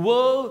 The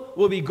world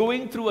will be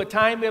going through a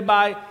time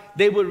whereby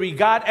they will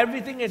regard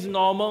everything as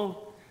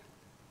normal.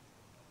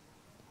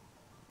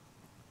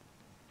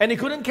 And they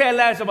couldn't care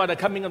less about the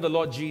coming of the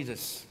Lord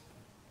Jesus.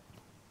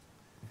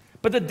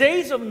 But the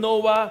days of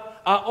Noah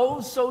are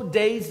also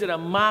days that are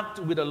marked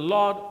with a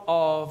lot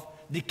of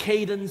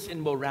decadence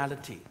in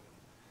morality.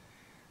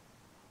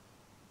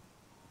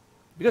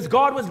 Because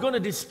God was going to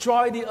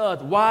destroy the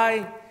earth.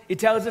 Why? It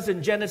tells us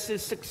in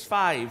Genesis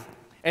 6:5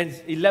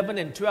 and 11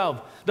 and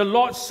 12. The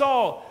Lord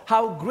saw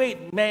how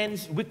great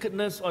man's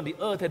wickedness on the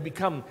earth had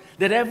become,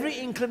 that every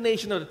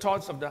inclination of the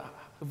thoughts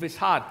of his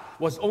heart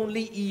was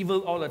only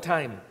evil all the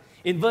time.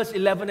 In verse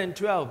 11 and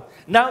 12,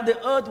 now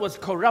the earth was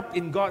corrupt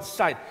in God's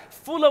sight,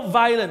 full of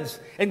violence,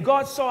 and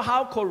God saw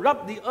how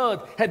corrupt the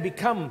earth had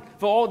become,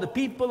 for all the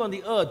people on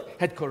the earth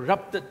had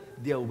corrupted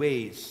their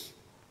ways.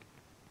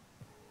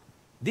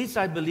 This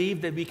I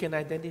believe that we can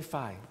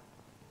identify.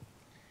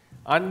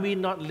 Aren't we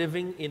not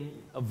living in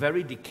a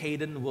very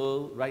decadent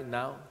world right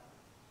now?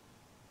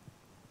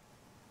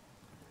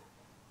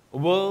 A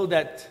world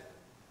that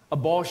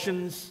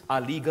abortions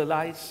are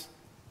legalized.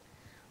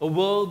 A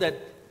world that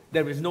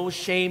there is no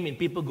shame in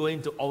people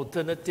going to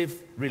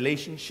alternative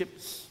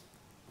relationships.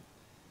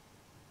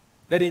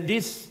 That in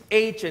this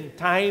age and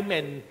time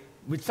and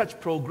with such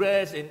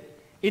progress in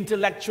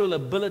intellectual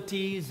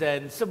abilities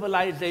and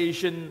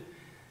civilization,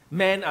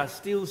 men are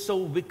still so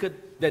wicked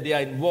that they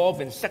are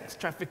involved in sex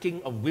trafficking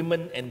of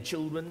women and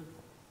children.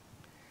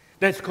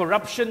 There's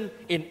corruption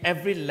in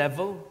every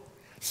level,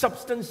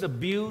 substance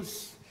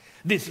abuse,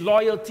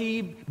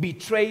 disloyalty,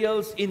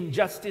 betrayals,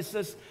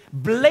 injustices,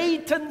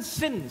 blatant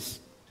sins.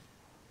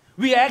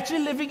 We are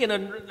actually living in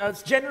a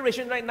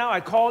generation right now, I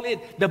call it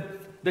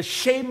the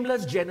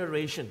shameless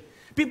generation.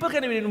 People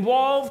can be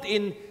involved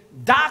in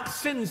dark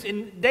sins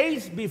in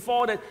days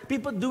before that.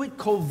 People do it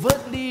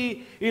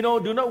covertly,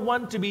 do not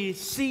want to be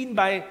seen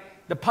by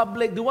the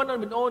public, do want to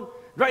be known.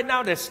 Right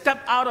now, they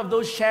step out of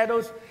those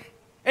shadows,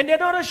 and they're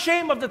not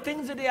ashamed of the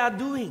things that they are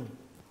doing.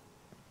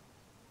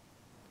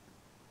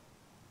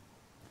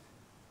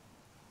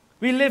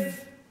 We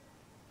live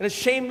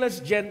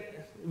in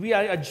we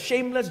are a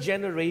shameless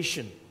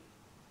generation.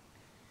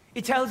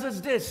 It tells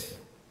us this,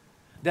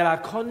 that our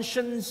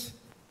conscience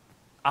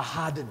are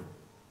hardened.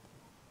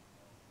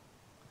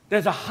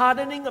 There's a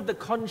hardening of the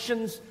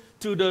conscience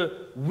to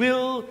the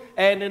will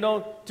and,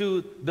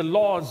 to the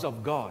laws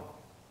of God.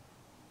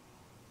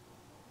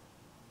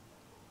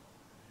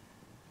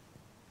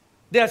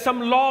 There are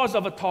some laws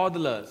of a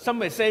toddler. Some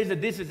may say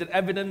that this is an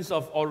evidence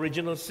of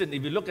original sin.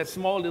 If you look at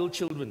small little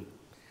children,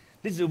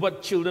 this is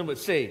what children would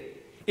say.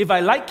 If I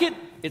like it,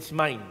 it's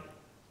mine.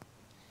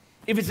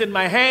 If it's in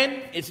my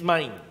hand, it's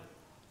mine.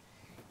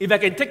 If I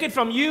can take it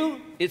from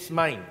you, it's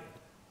mine.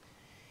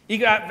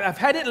 If I've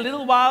had it a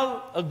little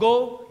while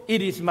ago,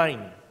 it is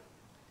mine.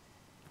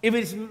 If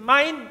it's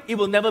mine, it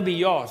will never be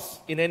yours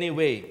in any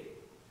way.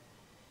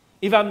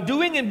 If I'm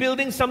doing and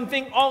building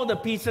something, all the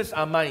pieces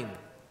are mine.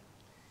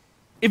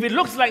 If it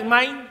looks like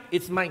mine,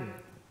 it's mine.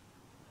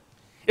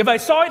 If I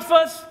saw it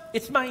first,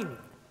 it's mine.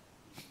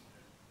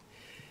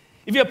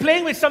 If you're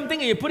playing with something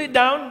and you put it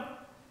down,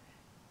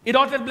 it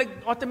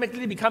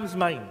automatically becomes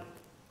mine.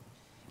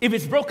 If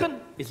it's broken,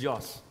 it's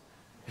yours.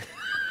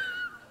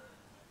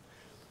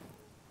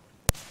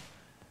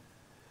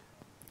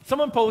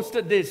 Someone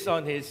posted this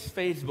on his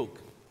Facebook.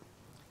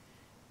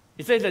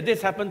 He says that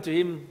this happened to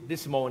him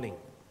this morning.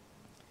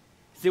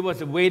 He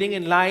was waiting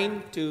in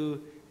line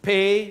to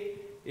pay,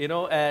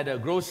 at a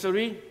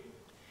grocery,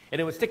 and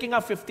he was taking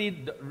out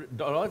 $50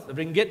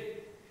 ringgit,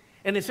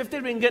 and his 50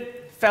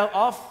 ringgit fell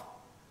off,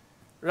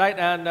 right,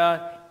 and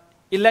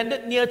it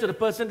landed near to the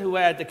person who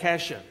was at the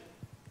cashier.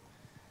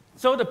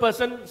 So the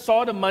person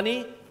saw the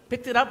money,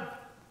 picked it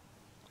up,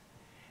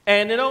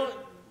 and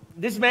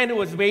this man who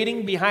was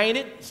waiting behind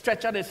it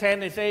stretched out his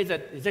hand and says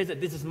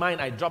that this is mine,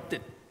 I dropped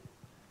it.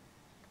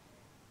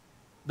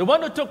 The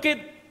one who took it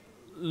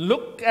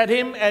looked at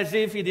him as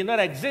if he did not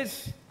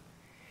exist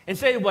and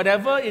said,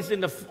 whatever is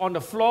on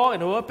the floor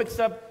and whoever picks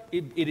up,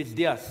 it is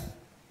theirs.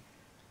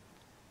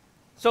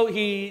 So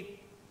he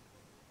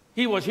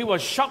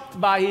was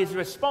shocked by his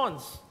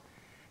response.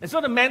 And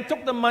so the man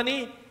took the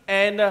money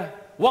and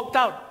walked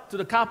out to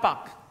the car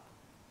park.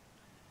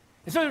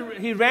 And so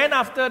he ran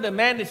after the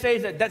man. He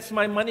says, that's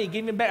my money,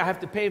 give me back. I have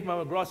to pay for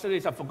my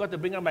groceries. I forgot to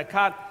bring out my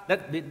card.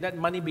 That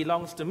money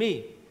belongs to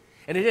me.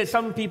 And he said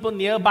some people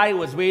nearby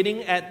was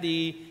waiting at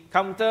the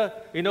counter,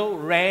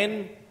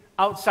 ran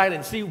outside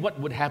and see what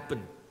would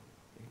happen.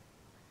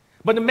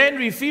 But the man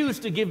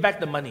refused to give back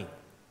the money.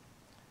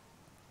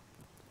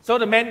 So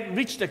the man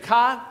reached the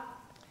car,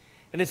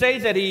 and it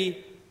says that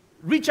he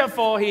reached out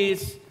for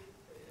his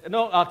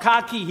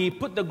car key. He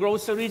put the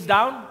groceries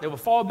down. There were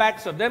 4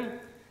 bags of them.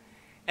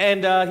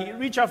 And he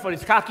reached out for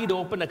his car key to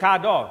open the car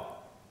door.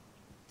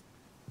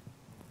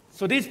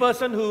 So this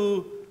person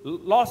who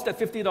lost that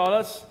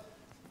 $50,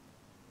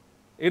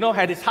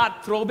 had his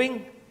heart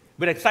throbbing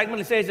with excitement.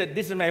 He says that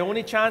this is my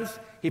only chance.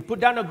 He put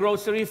down the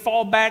grocery,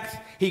 4 bags.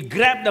 He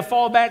grabbed the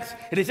 4 bags,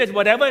 and he says,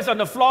 whatever is on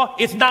the floor,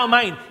 it's now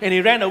mine. And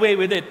he ran away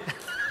with it.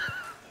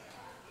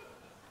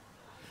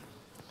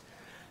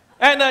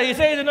 And he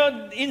says,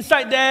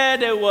 inside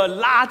there were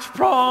large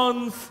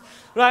prawns,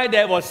 right?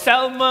 There was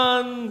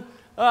salmon.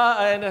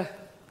 And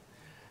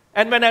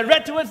when I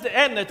read towards the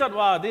end, I thought,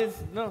 wow, It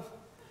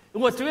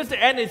was towards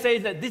the end, it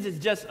says that this is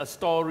just a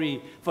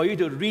story for you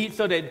to read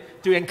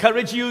to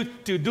encourage you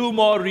to do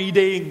more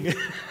reading.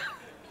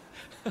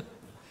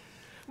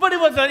 But it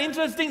was an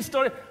interesting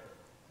story.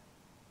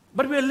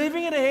 But we're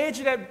living in an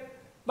age that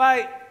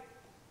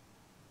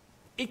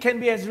it can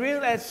be as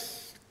real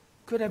as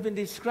could have been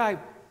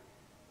described.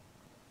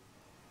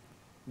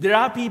 There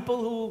are people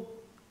who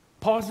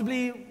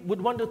possibly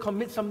would want to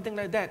commit something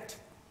like that.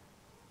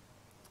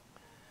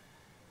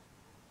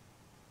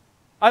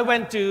 I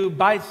went to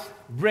buy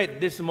bread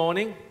this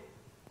morning,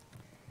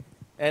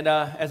 and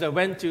as I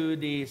went to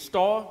the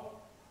store,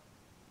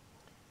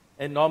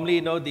 and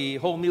normally, the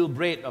wholemeal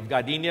bread of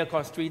Gardenia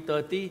cost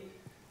 $3.30,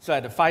 so I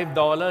had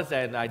 $5,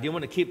 and I didn't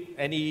want to keep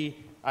any.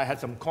 I had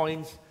some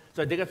coins,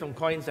 so I dug up some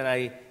coins and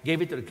I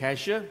gave it to the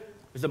cashier.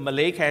 It was a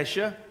Malay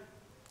cashier,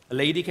 a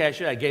lady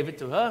cashier. I gave it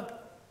to her.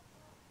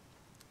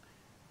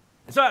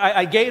 So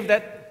I gave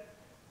that,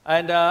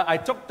 and I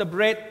took the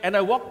bread, and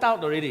I walked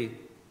out already.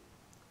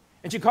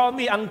 And she called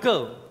me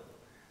uncle.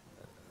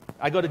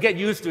 I got to get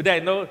used to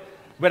that.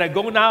 When I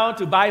go now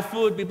to buy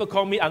food, people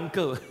call me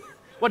uncle.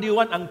 What do you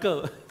want,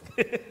 uncle?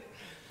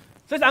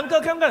 Says,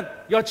 uncle, come on,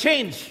 your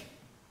change.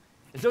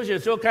 And so she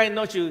was so kind,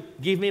 she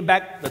give me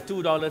back the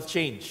 $2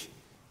 change,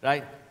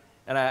 right?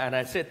 And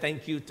I said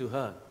thank you to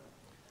her.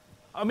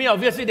 I mean,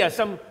 obviously there are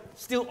some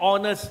still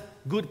honest,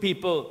 good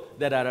people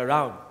that are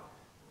around.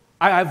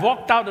 I've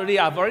walked out already.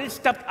 I've already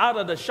stepped out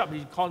of the shop.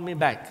 She called me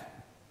back.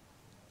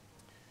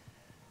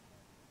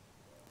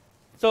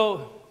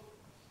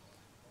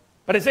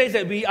 But it says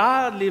that we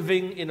are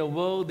living in a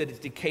world that is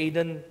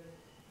decadent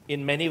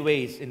in many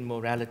ways in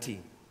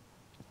morality.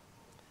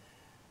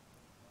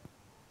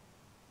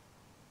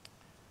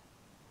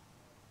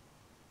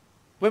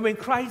 When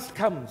Christ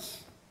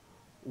comes,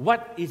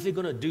 what is he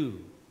going to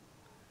do?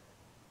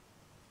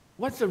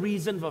 What's the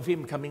reason of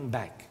him coming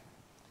back?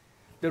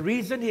 The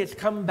reason he has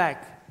come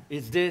back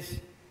is this.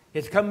 He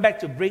has come back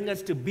to bring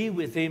us to be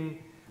with him,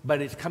 but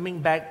he's coming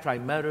back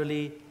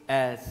primarily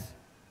as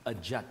a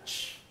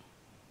judge.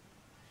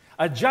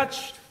 A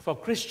judge for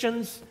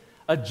Christians,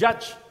 a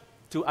judge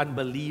to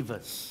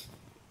unbelievers.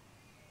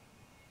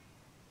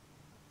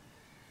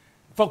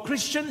 For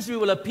Christians, we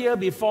will appear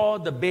before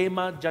the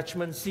Bema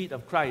judgment seat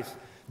of Christ.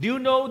 Do you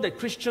know that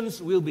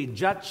Christians will be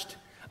judged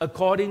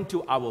according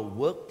to our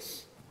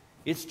works?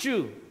 It's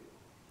true.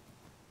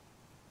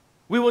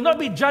 We will not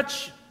be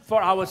judged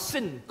for our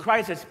sin.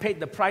 Christ has paid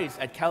the price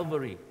at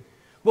Calvary.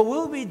 But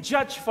we'll be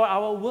judged for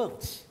our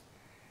works.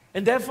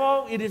 And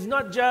therefore, it is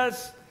not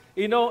just,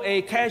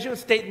 a casual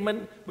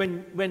statement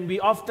when we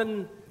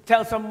often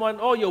tell someone,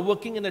 oh, you're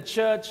working in a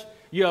church,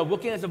 you're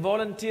working as a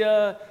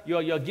volunteer,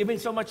 you're giving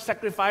so much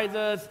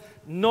sacrifices,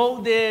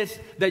 know this,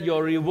 that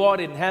your reward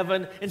in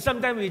heaven, and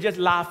sometimes we just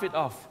laugh it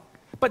off.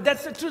 But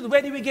that's the truth.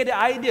 Where do we get the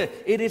idea?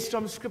 It is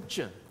from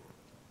Scripture.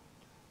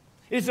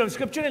 It's from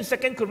Scripture in 2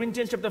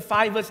 Corinthians chapter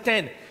 5, verse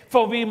 10.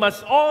 For we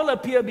must all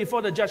appear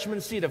before the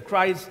judgment seat of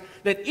Christ,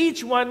 that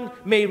each one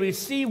may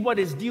receive what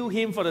is due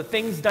him for the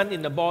things done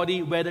in the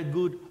body, whether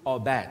good or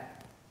bad.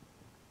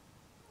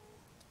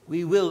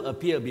 We will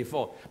appear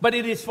before. But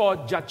it is for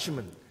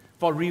judgment,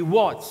 for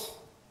rewards.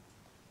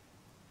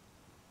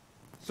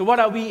 So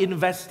what are we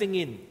investing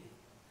in?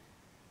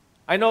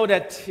 I know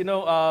that,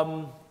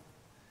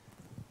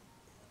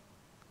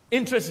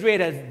 interest rate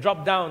has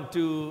dropped down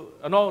to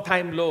an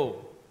all-time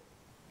low.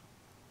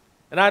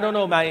 And I don't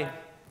know,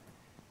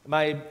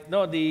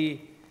 the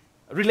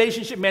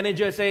relationship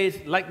manager says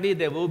likely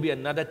there will be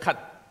another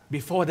cut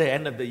before the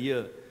end of the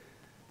year.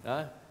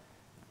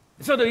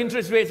 So the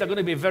interest rates are going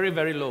to be very,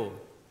 very low.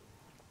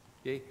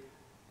 Okay?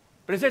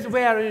 But it says,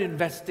 where are you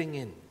investing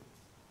in?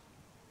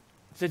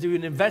 It says, if you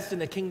invest in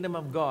the kingdom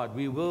of God,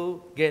 we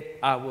will get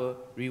our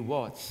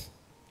rewards.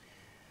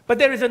 But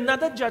there is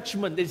another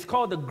judgment. It's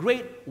called the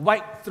Great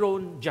White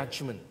Throne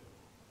Judgment.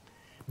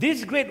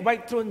 This great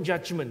white throne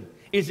judgment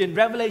is in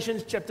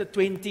Revelation chapter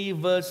 20,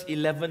 verse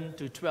 11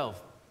 to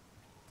 12.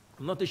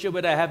 I'm not too sure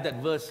whether I have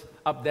that verse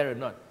up there or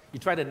not. You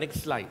try the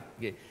next slide.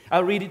 Okay.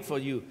 I'll read it for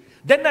you.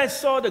 Then I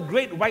saw the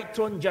great white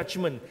throne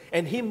judgment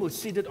and him who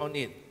seated on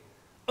it.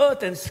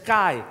 Earth and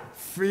sky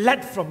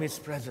fled from his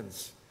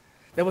presence.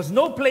 There was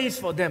no place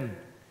for them.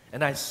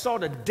 And I saw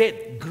the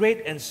dead,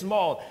 great and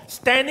small,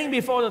 standing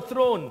before the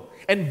throne,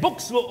 and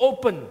books were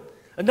opened.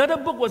 Another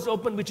book was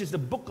opened, which is the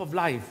book of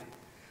life.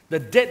 The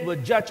dead were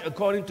judged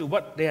according to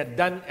what they had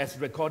done as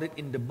recorded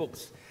in the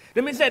books.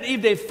 That means that if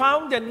they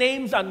found their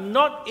names are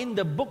not in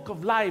the book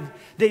of life,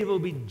 they will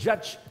be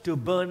judged to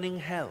burning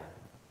hell.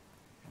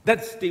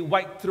 That's the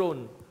white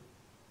throne,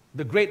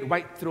 the great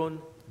white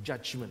throne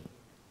judgment.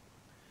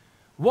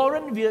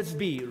 Warren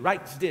Wiersbe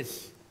writes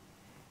this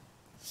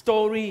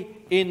story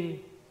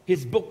in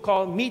his book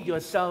called Meet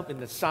Yourself in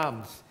the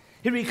Psalms.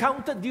 He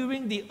recounted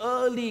during the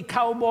early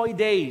cowboy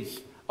days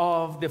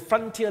of the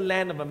frontier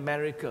land of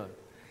America.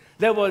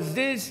 There was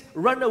this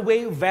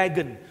runaway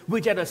wagon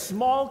which had a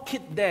small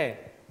kid there.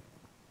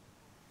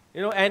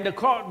 And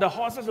the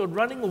horses were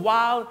running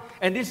wild,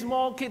 and this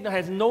small kid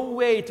has no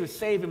way to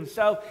save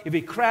himself. If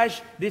he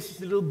crashed, this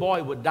little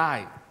boy would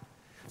die.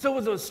 So it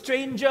was a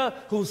stranger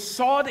who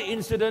saw the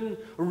incident,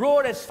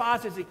 rode as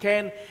fast as he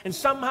can, and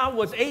somehow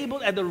was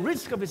able, at the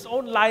risk of his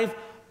own life,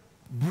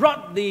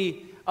 brought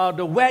the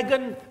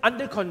wagon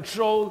under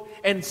control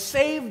and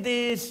saved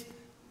this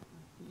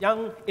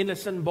young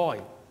innocent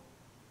boy.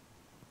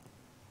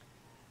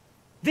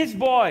 This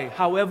boy,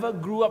 however,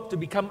 grew up to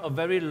become a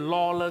very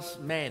lawless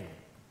man.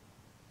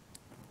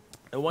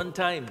 At one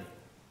time,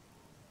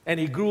 and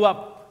he grew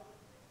up,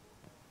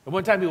 at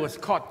one time he was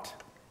caught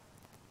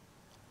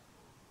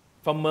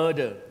for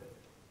murder.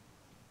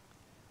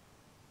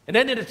 And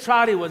then in the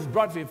trial, he was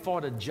brought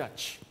before the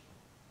judge.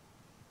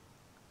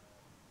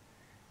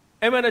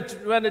 And when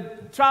the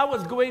trial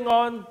was going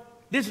on,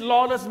 this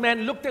lawless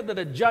man looked at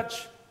the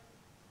judge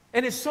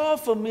and he saw a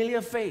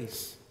familiar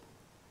face.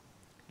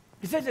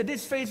 He said that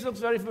this face looks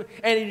very familiar.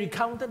 And he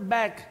recounted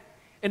back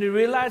and he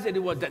realized that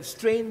it was that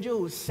stranger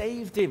who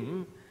saved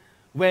him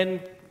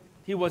when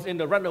he was in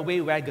the runaway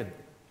wagon.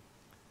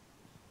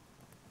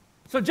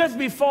 So just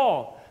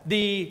before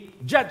the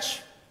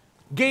judge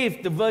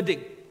gave the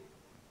verdict,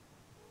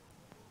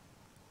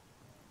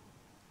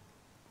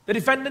 the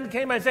defendant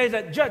came and says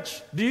that,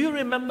 "Judge, do you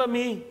remember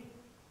me?" He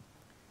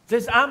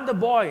says, "I'm the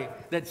boy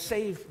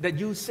that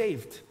you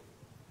saved."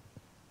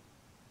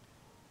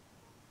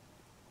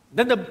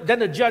 Then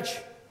the judge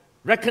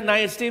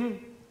recognized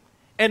him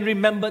and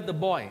remembered the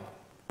boy.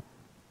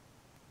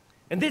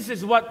 And this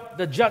is what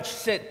the judge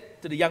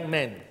said to the young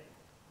man.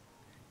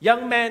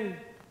 "Young man,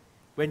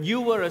 when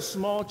you were a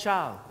small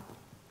child,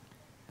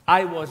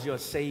 I was your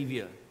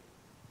savior.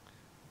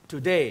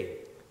 Today,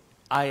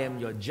 I am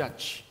your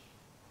judge,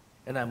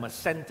 and I must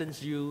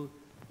sentence you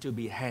to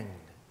be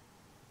hanged."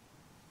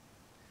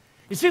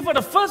 You see, for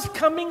the first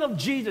coming of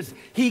Jesus,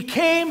 he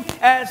came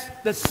as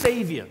the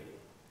Savior.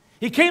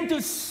 He came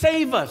to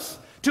save us,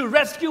 to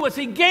rescue us.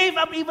 He gave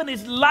up even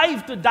his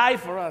life to die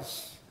for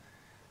us.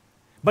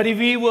 But if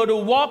we were to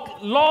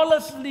walk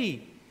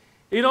lawlessly,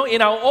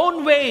 in our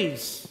own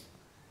ways,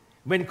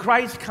 when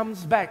Christ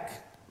comes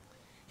back,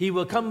 he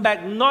will come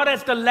back not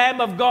as the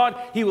Lamb of God,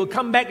 he will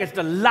come back as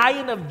the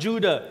Lion of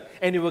Judah,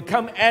 and he will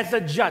come as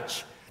a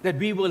judge that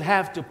we will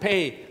have to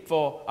pay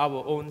for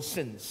our own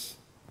sins.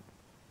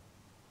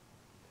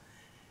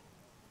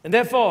 And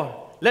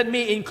therefore, let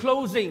me, in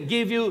closing,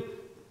 give you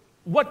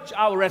what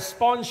our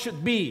response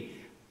should be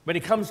when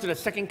it comes to the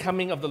second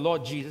coming of the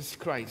Lord Jesus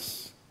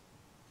Christ.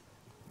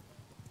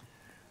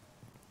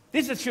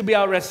 This should be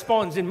our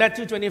response in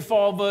Matthew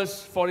 24,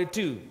 verse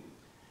 42.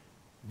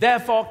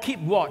 "Therefore keep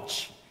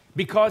watch,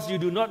 because you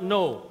do not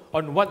know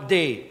on what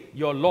day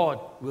your Lord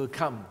will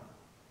come."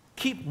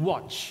 Keep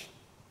watch.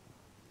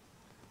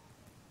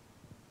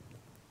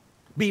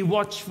 Be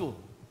watchful.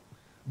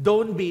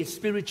 Don't be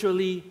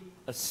spiritually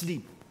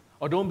asleep,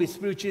 or don't be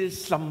spiritually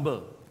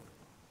slumber.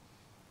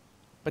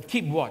 But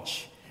keep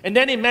watch. And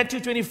then in Matthew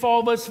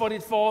 24, verse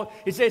 44,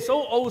 it says,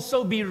 "Oh,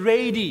 also be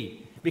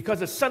ready,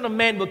 because the Son of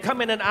Man will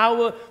come in an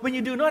hour when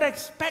you do not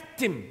expect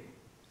him."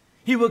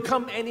 He will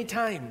come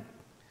anytime.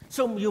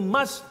 So you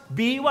must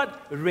be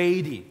what?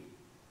 Ready.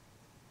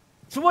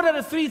 So what are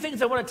the three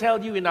things I want to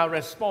tell you in our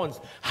response?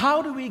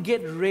 How do we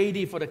get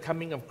ready for the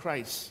coming of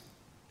Christ?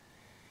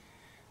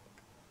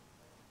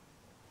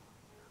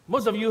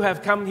 Most of you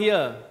have come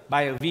here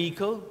by a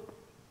vehicle,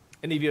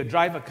 and if you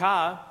drive a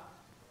car,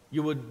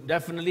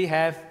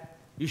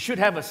 you should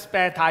have a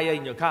spare tire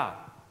in your car,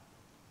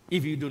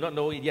 if you do not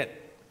know it yet.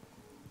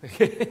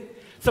 Okay?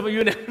 Some of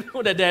you never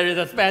know that there is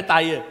a spare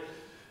tire.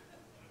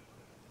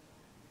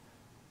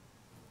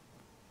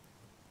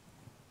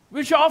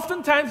 Which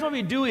oftentimes what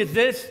we do is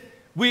this: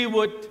 we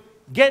would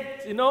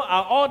get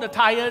all the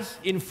tires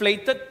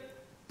inflated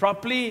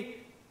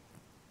properly,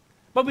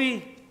 but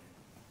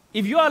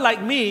if you are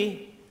like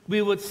me,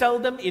 we would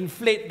seldom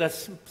inflate the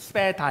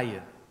spare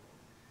tire,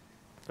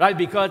 right?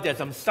 Because there's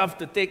some stuff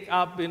to take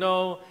up,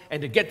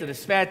 and to get to the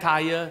spare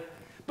tire.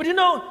 But you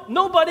know,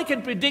 nobody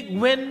can predict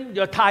when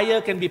your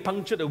tire can be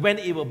punctured or when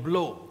it will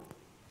blow.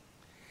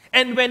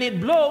 And when it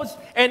blows,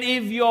 and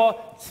if your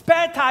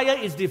spare tire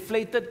is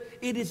deflated,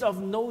 it is of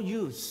no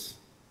use.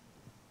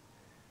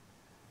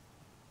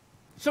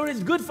 So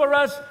it's good for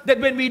us that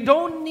when we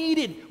don't need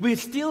it, we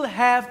still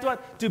have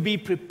to be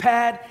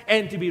prepared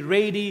and to be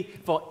ready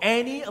for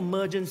any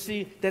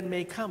emergency that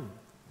may come.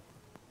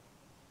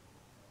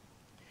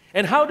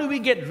 And how do we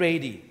get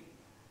ready?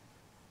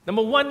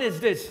 Number one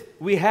is this: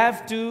 we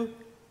have to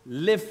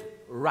live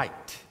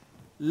right.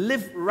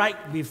 Live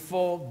right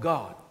before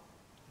God.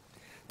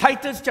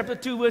 Titus chapter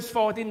 2 verse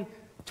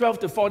 12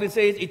 to 14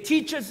 says, it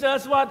teaches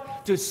us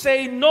what? To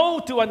say no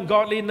to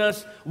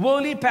ungodliness,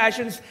 worldly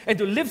passions, and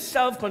to live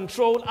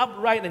self-controlled,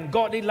 upright, and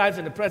godly lives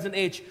in the present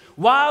age.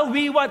 While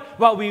we what?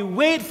 While we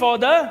wait for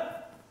the,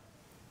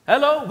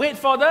 wait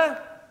for the,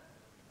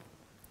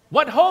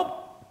 what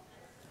hope?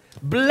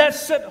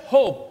 Blessed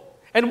hope.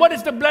 And what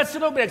is the blessed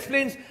hope? It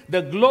explains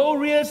the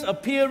glorious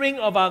appearing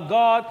of our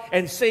God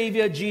and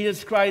Savior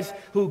Jesus Christ,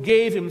 who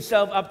gave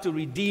himself up to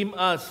redeem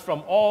us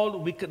from all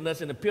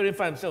wickedness and to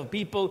purify himself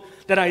people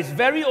that are his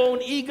very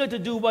own, eager to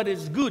do what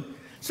is good.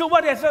 So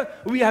what is it?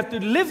 We have to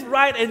live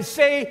right and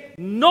say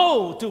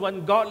no to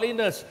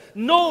ungodliness,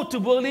 no to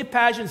worldly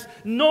passions,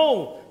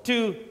 no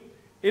to,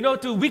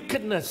 to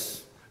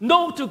wickedness,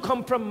 no to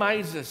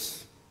compromises.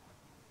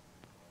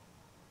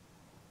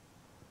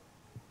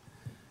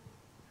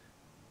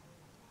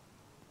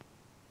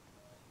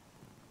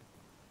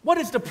 What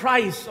is the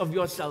price of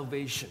your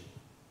salvation?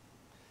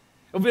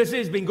 Obviously,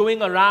 it's been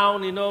going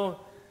around,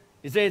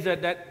 it says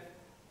that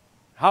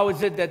how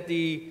is it that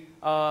the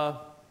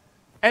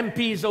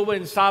MPs over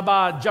in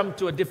Sabah jumped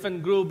to a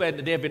different group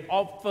and they have been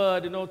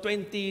offered,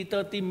 20,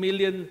 30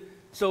 million.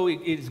 So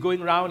it's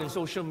going around in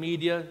social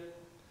media.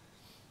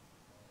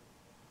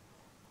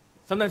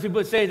 Sometimes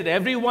people say that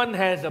everyone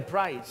has a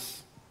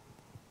price.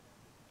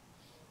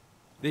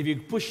 If you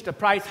push the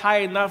price high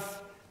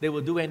enough, they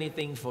will do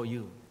anything for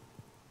you.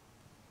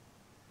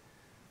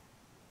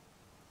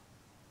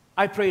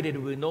 I pray that there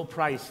will be no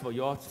price for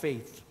your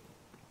faith.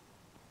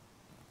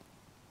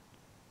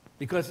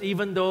 Because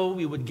even though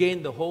we would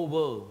gain the whole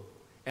world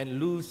and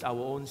lose our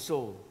own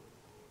soul,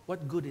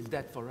 what good is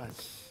that for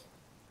us?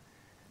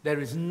 There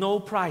is no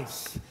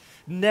price.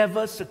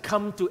 Never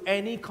succumb to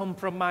any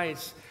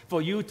compromise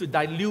for you to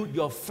dilute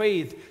your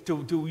faith,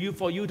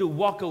 for you to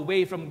walk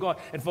away from God,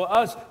 and for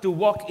us to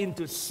walk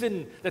into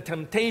sin, the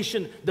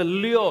temptation, the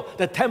lure,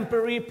 the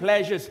temporary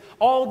pleasures.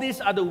 All these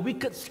are the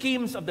wicked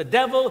schemes of the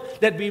devil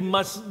that we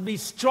must be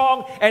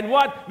strong. And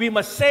what? We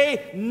must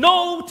say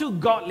no to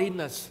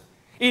godliness.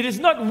 It is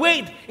not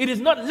wait, it is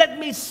not let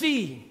me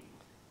see.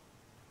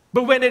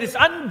 But when it is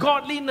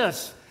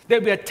ungodliness,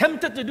 that we are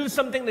tempted to do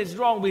something that is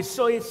wrong, we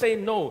say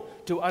no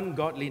to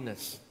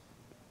ungodliness.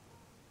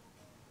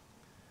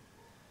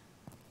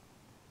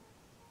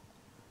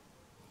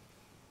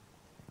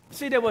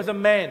 See, there was a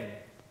man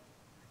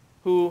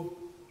who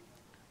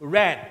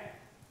read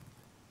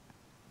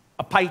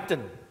a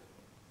python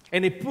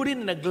and he put it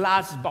in a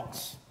glass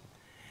box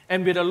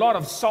and with a lot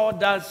of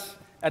sawdust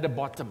at the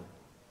bottom.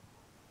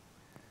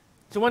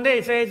 So one day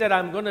he says that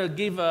I'm going to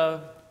give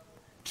a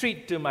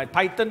treat to my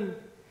python,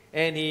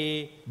 and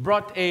he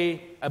bought a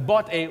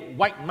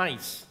white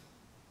mice.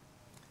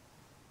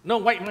 No,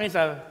 white mice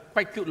are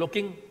quite cute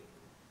looking,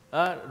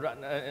 not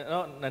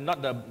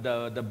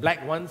the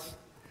black ones.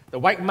 The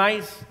white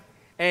mice,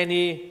 and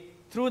he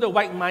threw the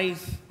white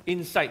mice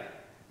inside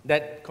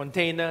that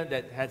container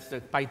that has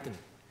the python.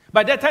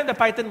 By that time, the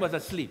python was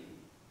asleep.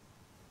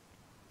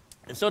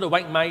 And so the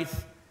white mice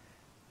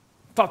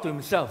thought to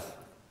himself,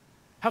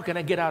 how can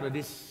I get out of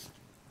this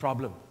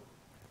problem?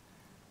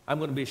 I'm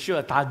going to be sure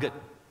a target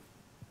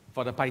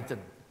for the python.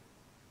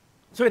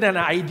 So he had an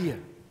idea.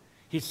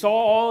 He saw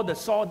all the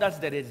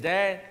sawdust that is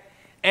there,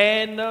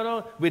 and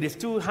with his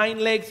two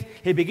hind legs,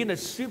 he began to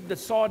sweep the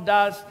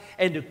sawdust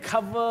and to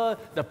cover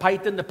the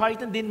python. The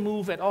python didn't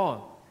move at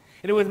all.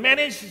 And it was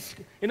managed,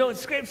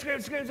 scrape.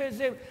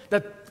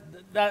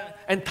 The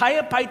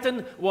entire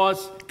python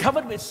was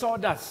covered with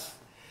sawdust.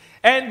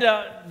 And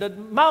the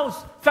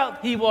mouse felt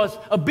he was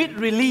a bit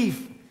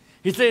relieved.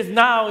 He says,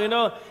 now,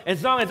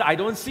 as long as I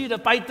don't see the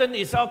python,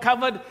 it's all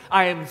covered,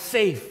 I am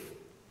safe.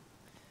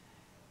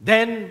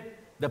 Then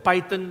the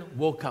python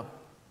woke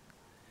up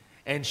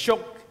and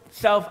shook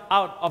itself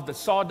out of the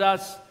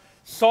sawdust,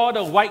 saw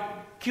the white,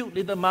 cute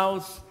little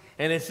mouse,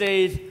 and it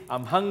says,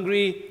 I'm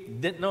hungry,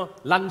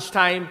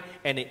 lunchtime,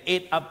 and it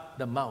ate up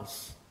the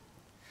mouse.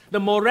 The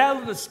moral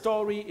of the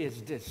story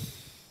is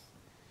this: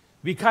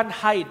 we can't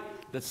hide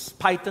the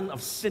python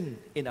of sin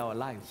in our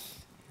lives.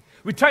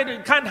 We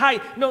can't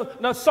hide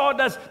no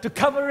sawdust to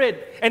cover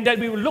it, and that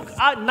we will look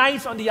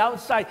nice on the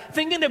outside,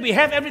 thinking that we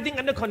have everything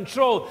under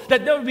control,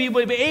 that we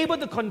will be able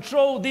to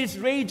control this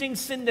raging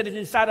sin that is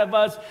inside of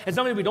us. As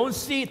long as we don't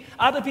see it,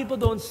 other people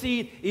don't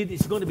see it, it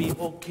is going to be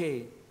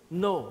okay.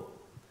 No.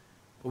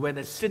 But when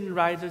the sin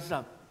rises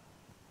up,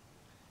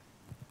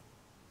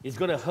 it's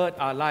going to hurt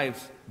our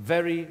lives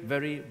very,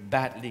 very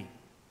badly.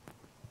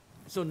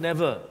 So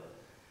never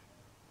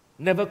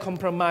Never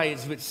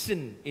compromise with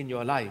sin in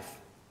your life.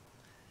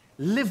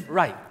 Live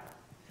right.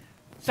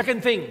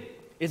 Second thing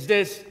is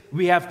this: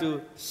 we have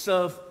to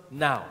serve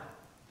now.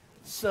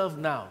 Serve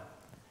now.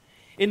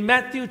 In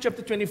Matthew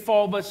chapter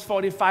 24, verse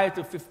 45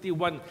 to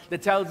 51,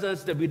 that tells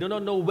us that we do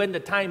not know when the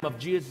time of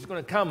Jesus is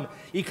going to come.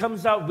 He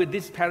comes out with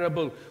this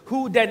parable.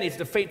 Who then is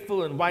the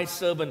faithful and wise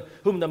servant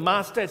whom the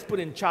master has put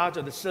in charge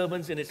of the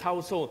servants in his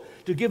household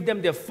to give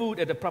them their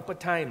food at the proper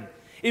time?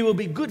 It will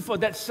be good for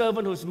that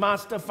servant whose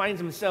master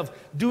finds himself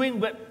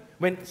doing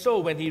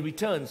when he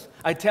returns.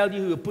 I tell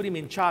you, he will put him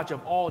in charge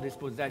of all his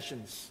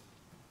possessions.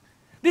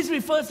 This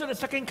refers to the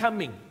second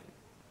coming.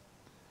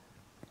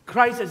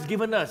 Christ has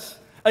given us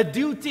a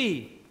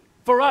duty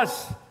for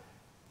us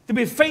to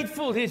be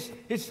faithful. He's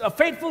a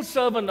faithful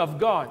servant of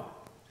God.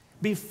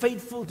 Be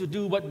faithful to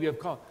do what we have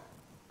called.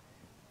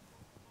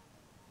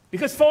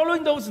 Because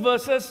following those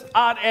verses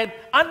are an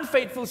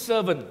unfaithful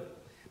servant.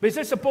 But he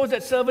says, suppose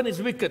that servant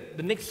is wicked.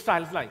 The next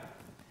flight.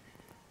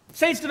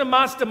 Says to the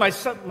master,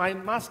 my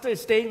master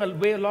is staying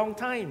away a long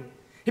time.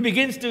 He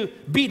begins to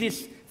beat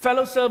his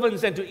fellow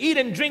servants and to eat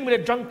and drink with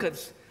the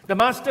drunkards. The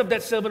master of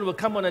that servant will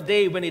come on a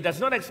day when he does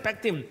not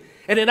expect him,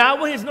 and an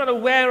hour he is not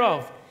aware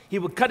of. He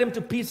will cut him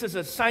to pieces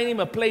and assign him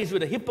a place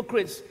with the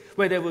hypocrites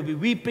where there will be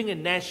weeping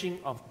and gnashing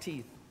of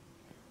teeth.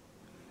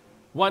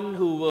 One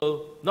who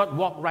will not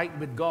walk right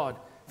with God,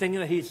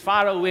 thinking that he's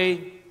far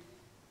away,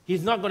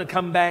 he's not going to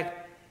come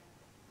back,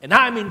 and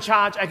I'm in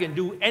charge, I can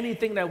do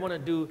anything that I want to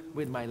do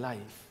with my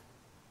life.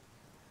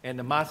 And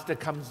the master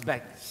comes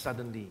back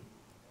suddenly.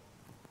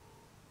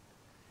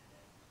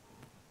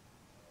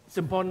 It's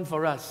important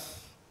for us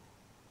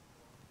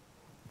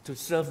to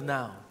serve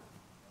now.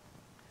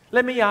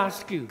 Let me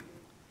ask you,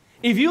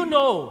 if you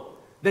know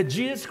that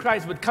Jesus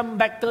Christ would come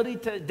back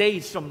 30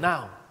 days from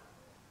now,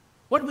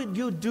 what would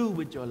you do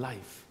with your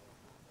life?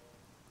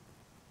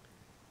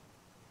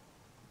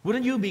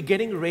 Wouldn't you be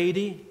getting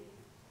ready?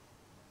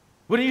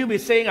 Wouldn't you be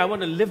saying, I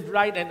want to live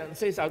right, and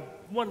says, I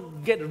want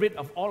to get rid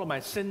of all of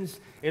my sins,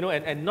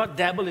 and not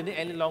dabble in it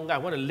any longer. I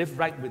want to live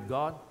right with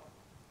God.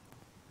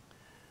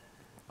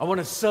 I want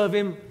to serve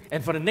Him,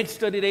 and for the next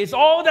 30 days,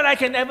 all that I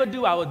can ever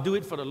do, I will do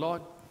it for the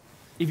Lord.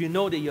 If you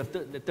know that you have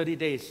the 30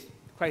 days,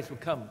 Christ will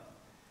come.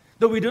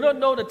 Though we do not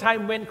know the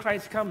time when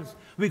Christ comes,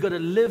 we've got to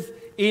live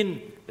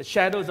in the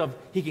shadows of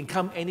He can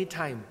come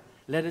anytime.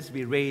 Let us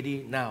be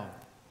ready now.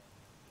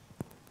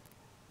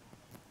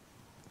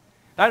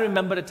 I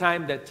remember the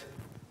time that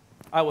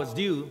I was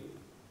due,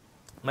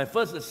 my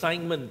first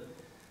assignment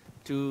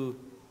to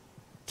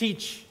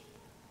teach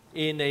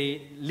in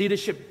a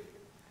leadership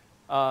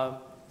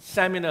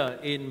seminar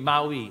in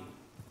Maui.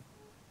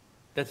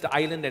 That's the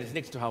island that is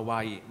next to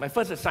Hawaii. My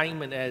first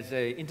assignment as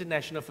an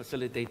international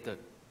facilitator.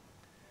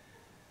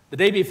 The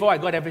day before, I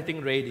got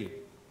everything ready.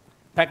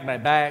 Packed my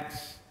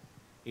bags,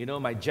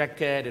 my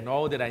jacket and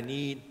all that I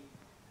need.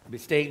 I'll be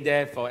staying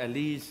there for at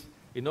least,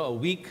 a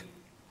week.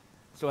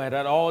 So I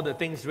had all the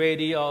things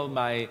ready, all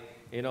my,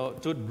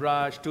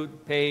 toothbrush,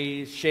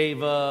 toothpaste,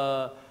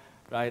 shaver,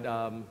 right?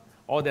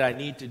 All that I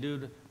need to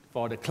do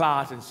for the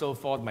class and so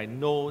forth, my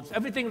notes,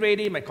 everything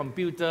ready, my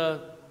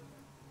computer.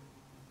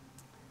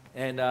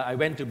 And I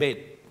went to bed,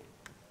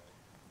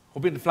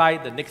 hoping to fly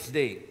the next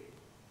day.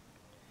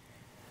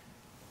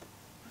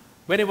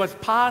 When it was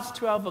past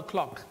 12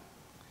 o'clock,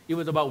 it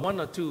was about 1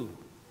 or 2,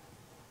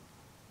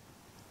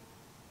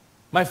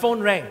 my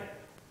phone rang.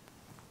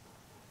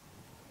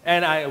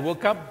 And I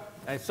woke up,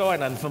 I saw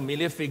an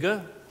unfamiliar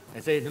figure. I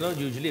said,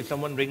 usually if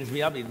someone rings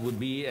me up, it would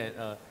be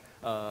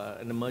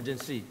an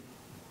emergency.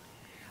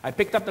 I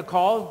picked up the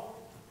call,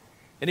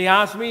 and he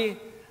asked me,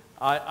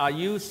 are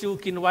you Siew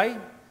Kin Wai?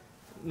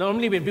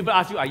 Normally when people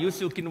ask you, are you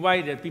Siew Kin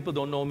Wai, that people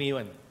don't know me.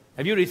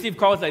 Have you received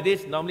calls like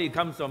this? Normally it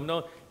comes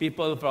from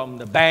people from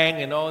the bank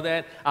and all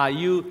that. Are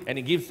you? And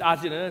he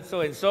asks you,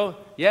 so and so.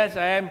 Yes,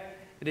 I am.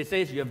 And it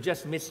says, you have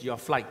just missed your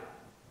flight.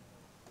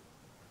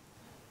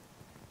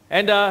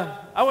 And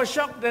I was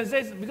shocked, and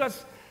says,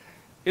 because,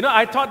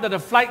 I thought that the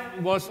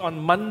flight was on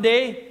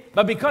Monday,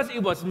 but because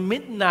it was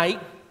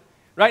midnight,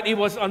 right? It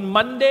was on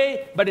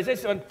Monday, but it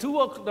says on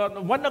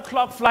 1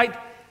 o'clock flight.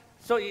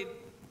 So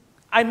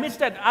I missed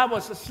that. I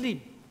was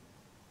asleep.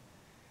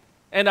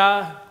 And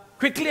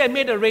quickly I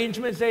made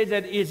arrangements, saying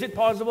that, is it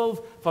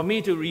possible for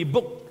me to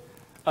rebook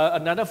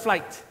another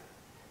flight?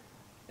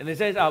 And it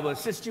says, I will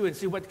assist you and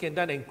see what can be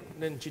done. And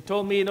then she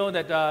told me,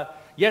 that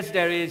yes,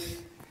 there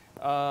is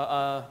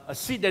a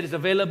seat that is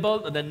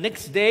available the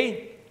next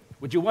day.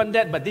 Would you want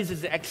that? But this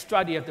is the extra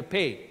that you have to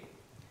pay.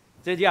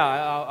 I said, yeah,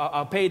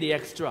 I'll pay the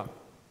extra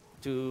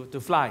to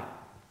fly.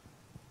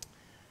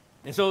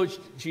 And so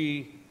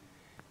she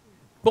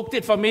booked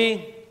it for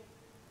me.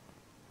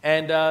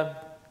 And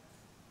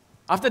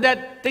after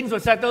that, things were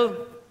settled.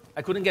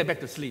 I couldn't get back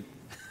to sleep.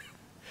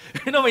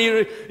 When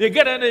you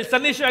get on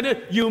suddenly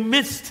you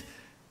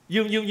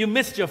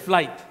missed your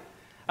flight.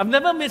 I've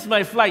never missed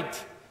my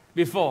flight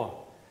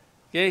before.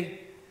 Okay?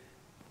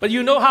 But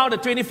you know how the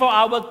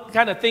 24-hour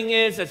kind of thing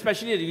is,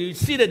 especially you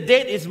see the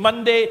date is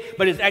Monday,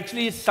 but it's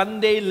actually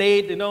Sunday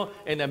late,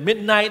 and at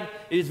midnight.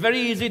 It's very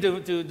easy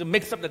to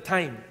mix up the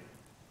time.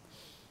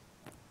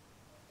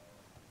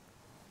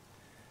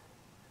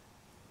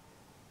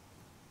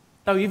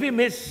 Now, if you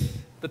miss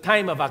the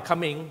time of our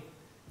coming,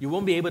 you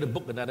won't be able to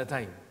book another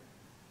time.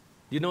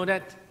 You know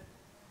that?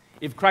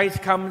 If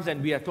Christ comes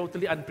and we are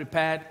totally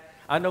unprepared,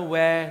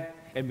 unaware,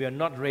 and we are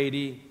not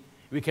ready,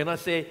 we cannot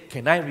say,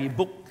 can I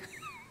rebook?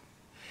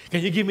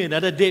 Can you give me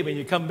another date when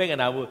you come back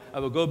and I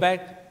will go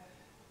back?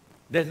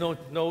 There's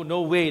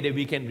no way that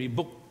we can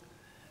rebook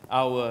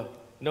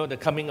the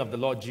coming of the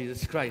Lord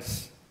Jesus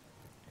Christ.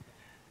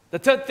 The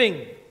third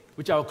thing,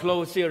 which I'll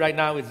close here right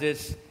now, is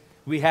this: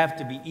 we have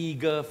to be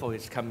eager for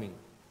His coming.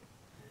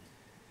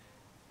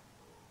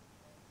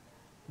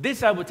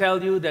 This I will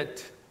tell you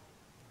that,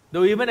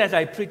 though even as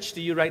I preach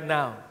to you right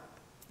now,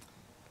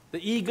 the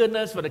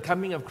eagerness for the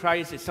coming of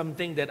Christ is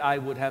something that I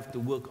would have to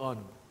work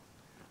on.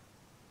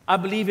 I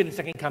believe in the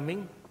second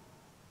coming.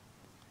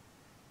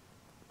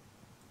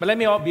 But let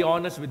me be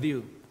honest with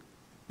you.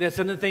 There are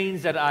certain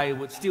things that I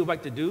would still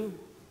like to do.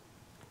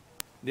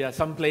 There are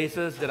some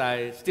places that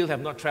I still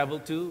have not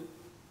traveled to.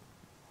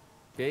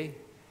 Okay?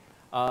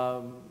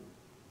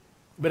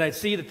 But I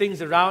see the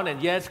things around,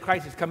 and yes,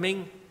 Christ is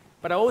coming.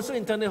 But I also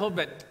internally hope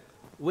that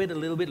wait a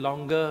little bit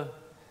longer.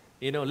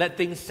 Let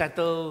things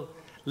settle.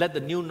 Let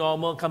the new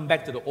normal come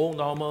back to the old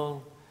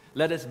normal.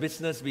 Let this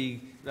business the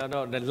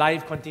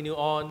life continue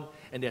on.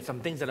 And there are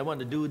some things that I want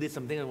to do this,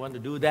 some things I want to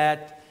do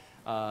that.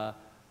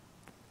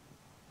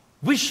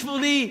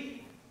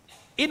 Wishfully,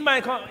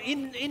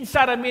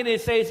 inside of me,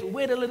 it says,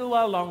 wait a little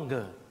while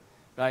longer,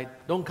 right?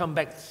 Don't come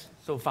back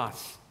so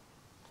fast.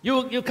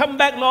 You come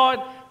back, Lord,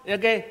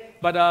 okay?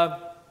 But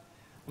I'm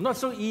not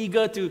so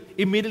eager to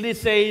immediately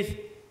say,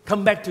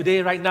 come back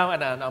today, right now,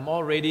 and I'm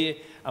all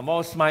ready, I'm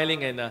all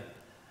smiling, and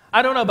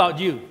I don't know about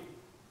you.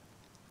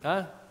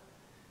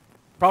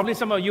 Probably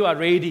some of you are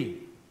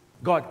ready.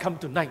 God, come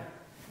tonight,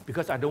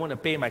 because I don't want to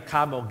pay my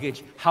car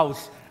mortgage,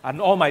 house,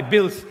 and all my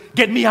bills.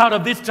 Get me out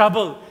of this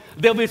trouble.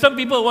 There'll be some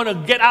people who want to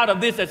get out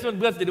of this as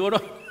soon as they want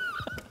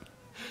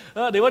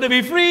to, they want to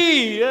be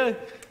free.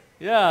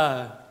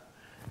 Yeah.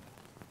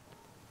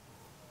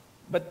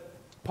 But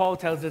Paul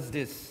tells us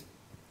this: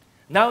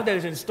 now there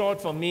is in store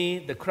for me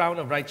the crown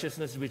of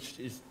righteousness, which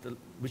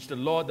the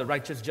Lord, the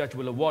righteous judge,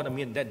 will award on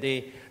me in that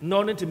day,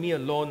 not unto me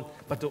alone,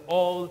 but to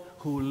all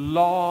who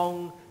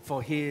long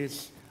for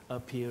His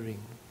appearing.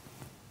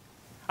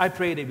 I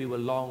pray that we will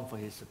long for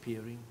His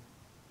appearing.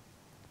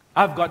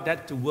 I've got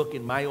that to work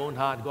in my own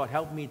heart. God,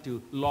 help me to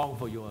long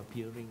for your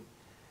appearing.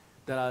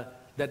 That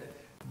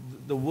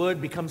the word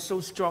becomes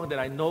so strong that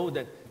I know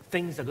that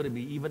things are going to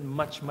be even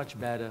much, much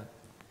better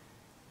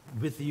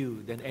with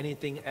you than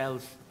anything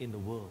else in the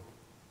world.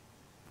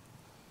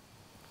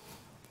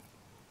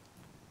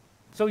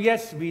 So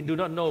yes, we do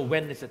not know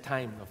when is the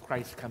time of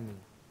Christ coming.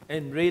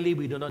 And really,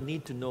 we do not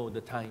need to know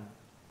the time.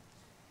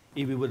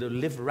 If we were to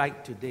live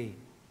right today,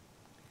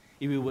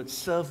 if we would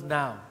serve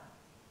now,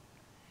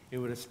 if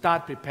we would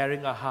start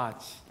preparing our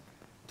hearts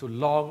to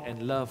long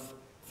and love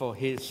for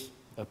His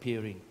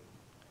appearing.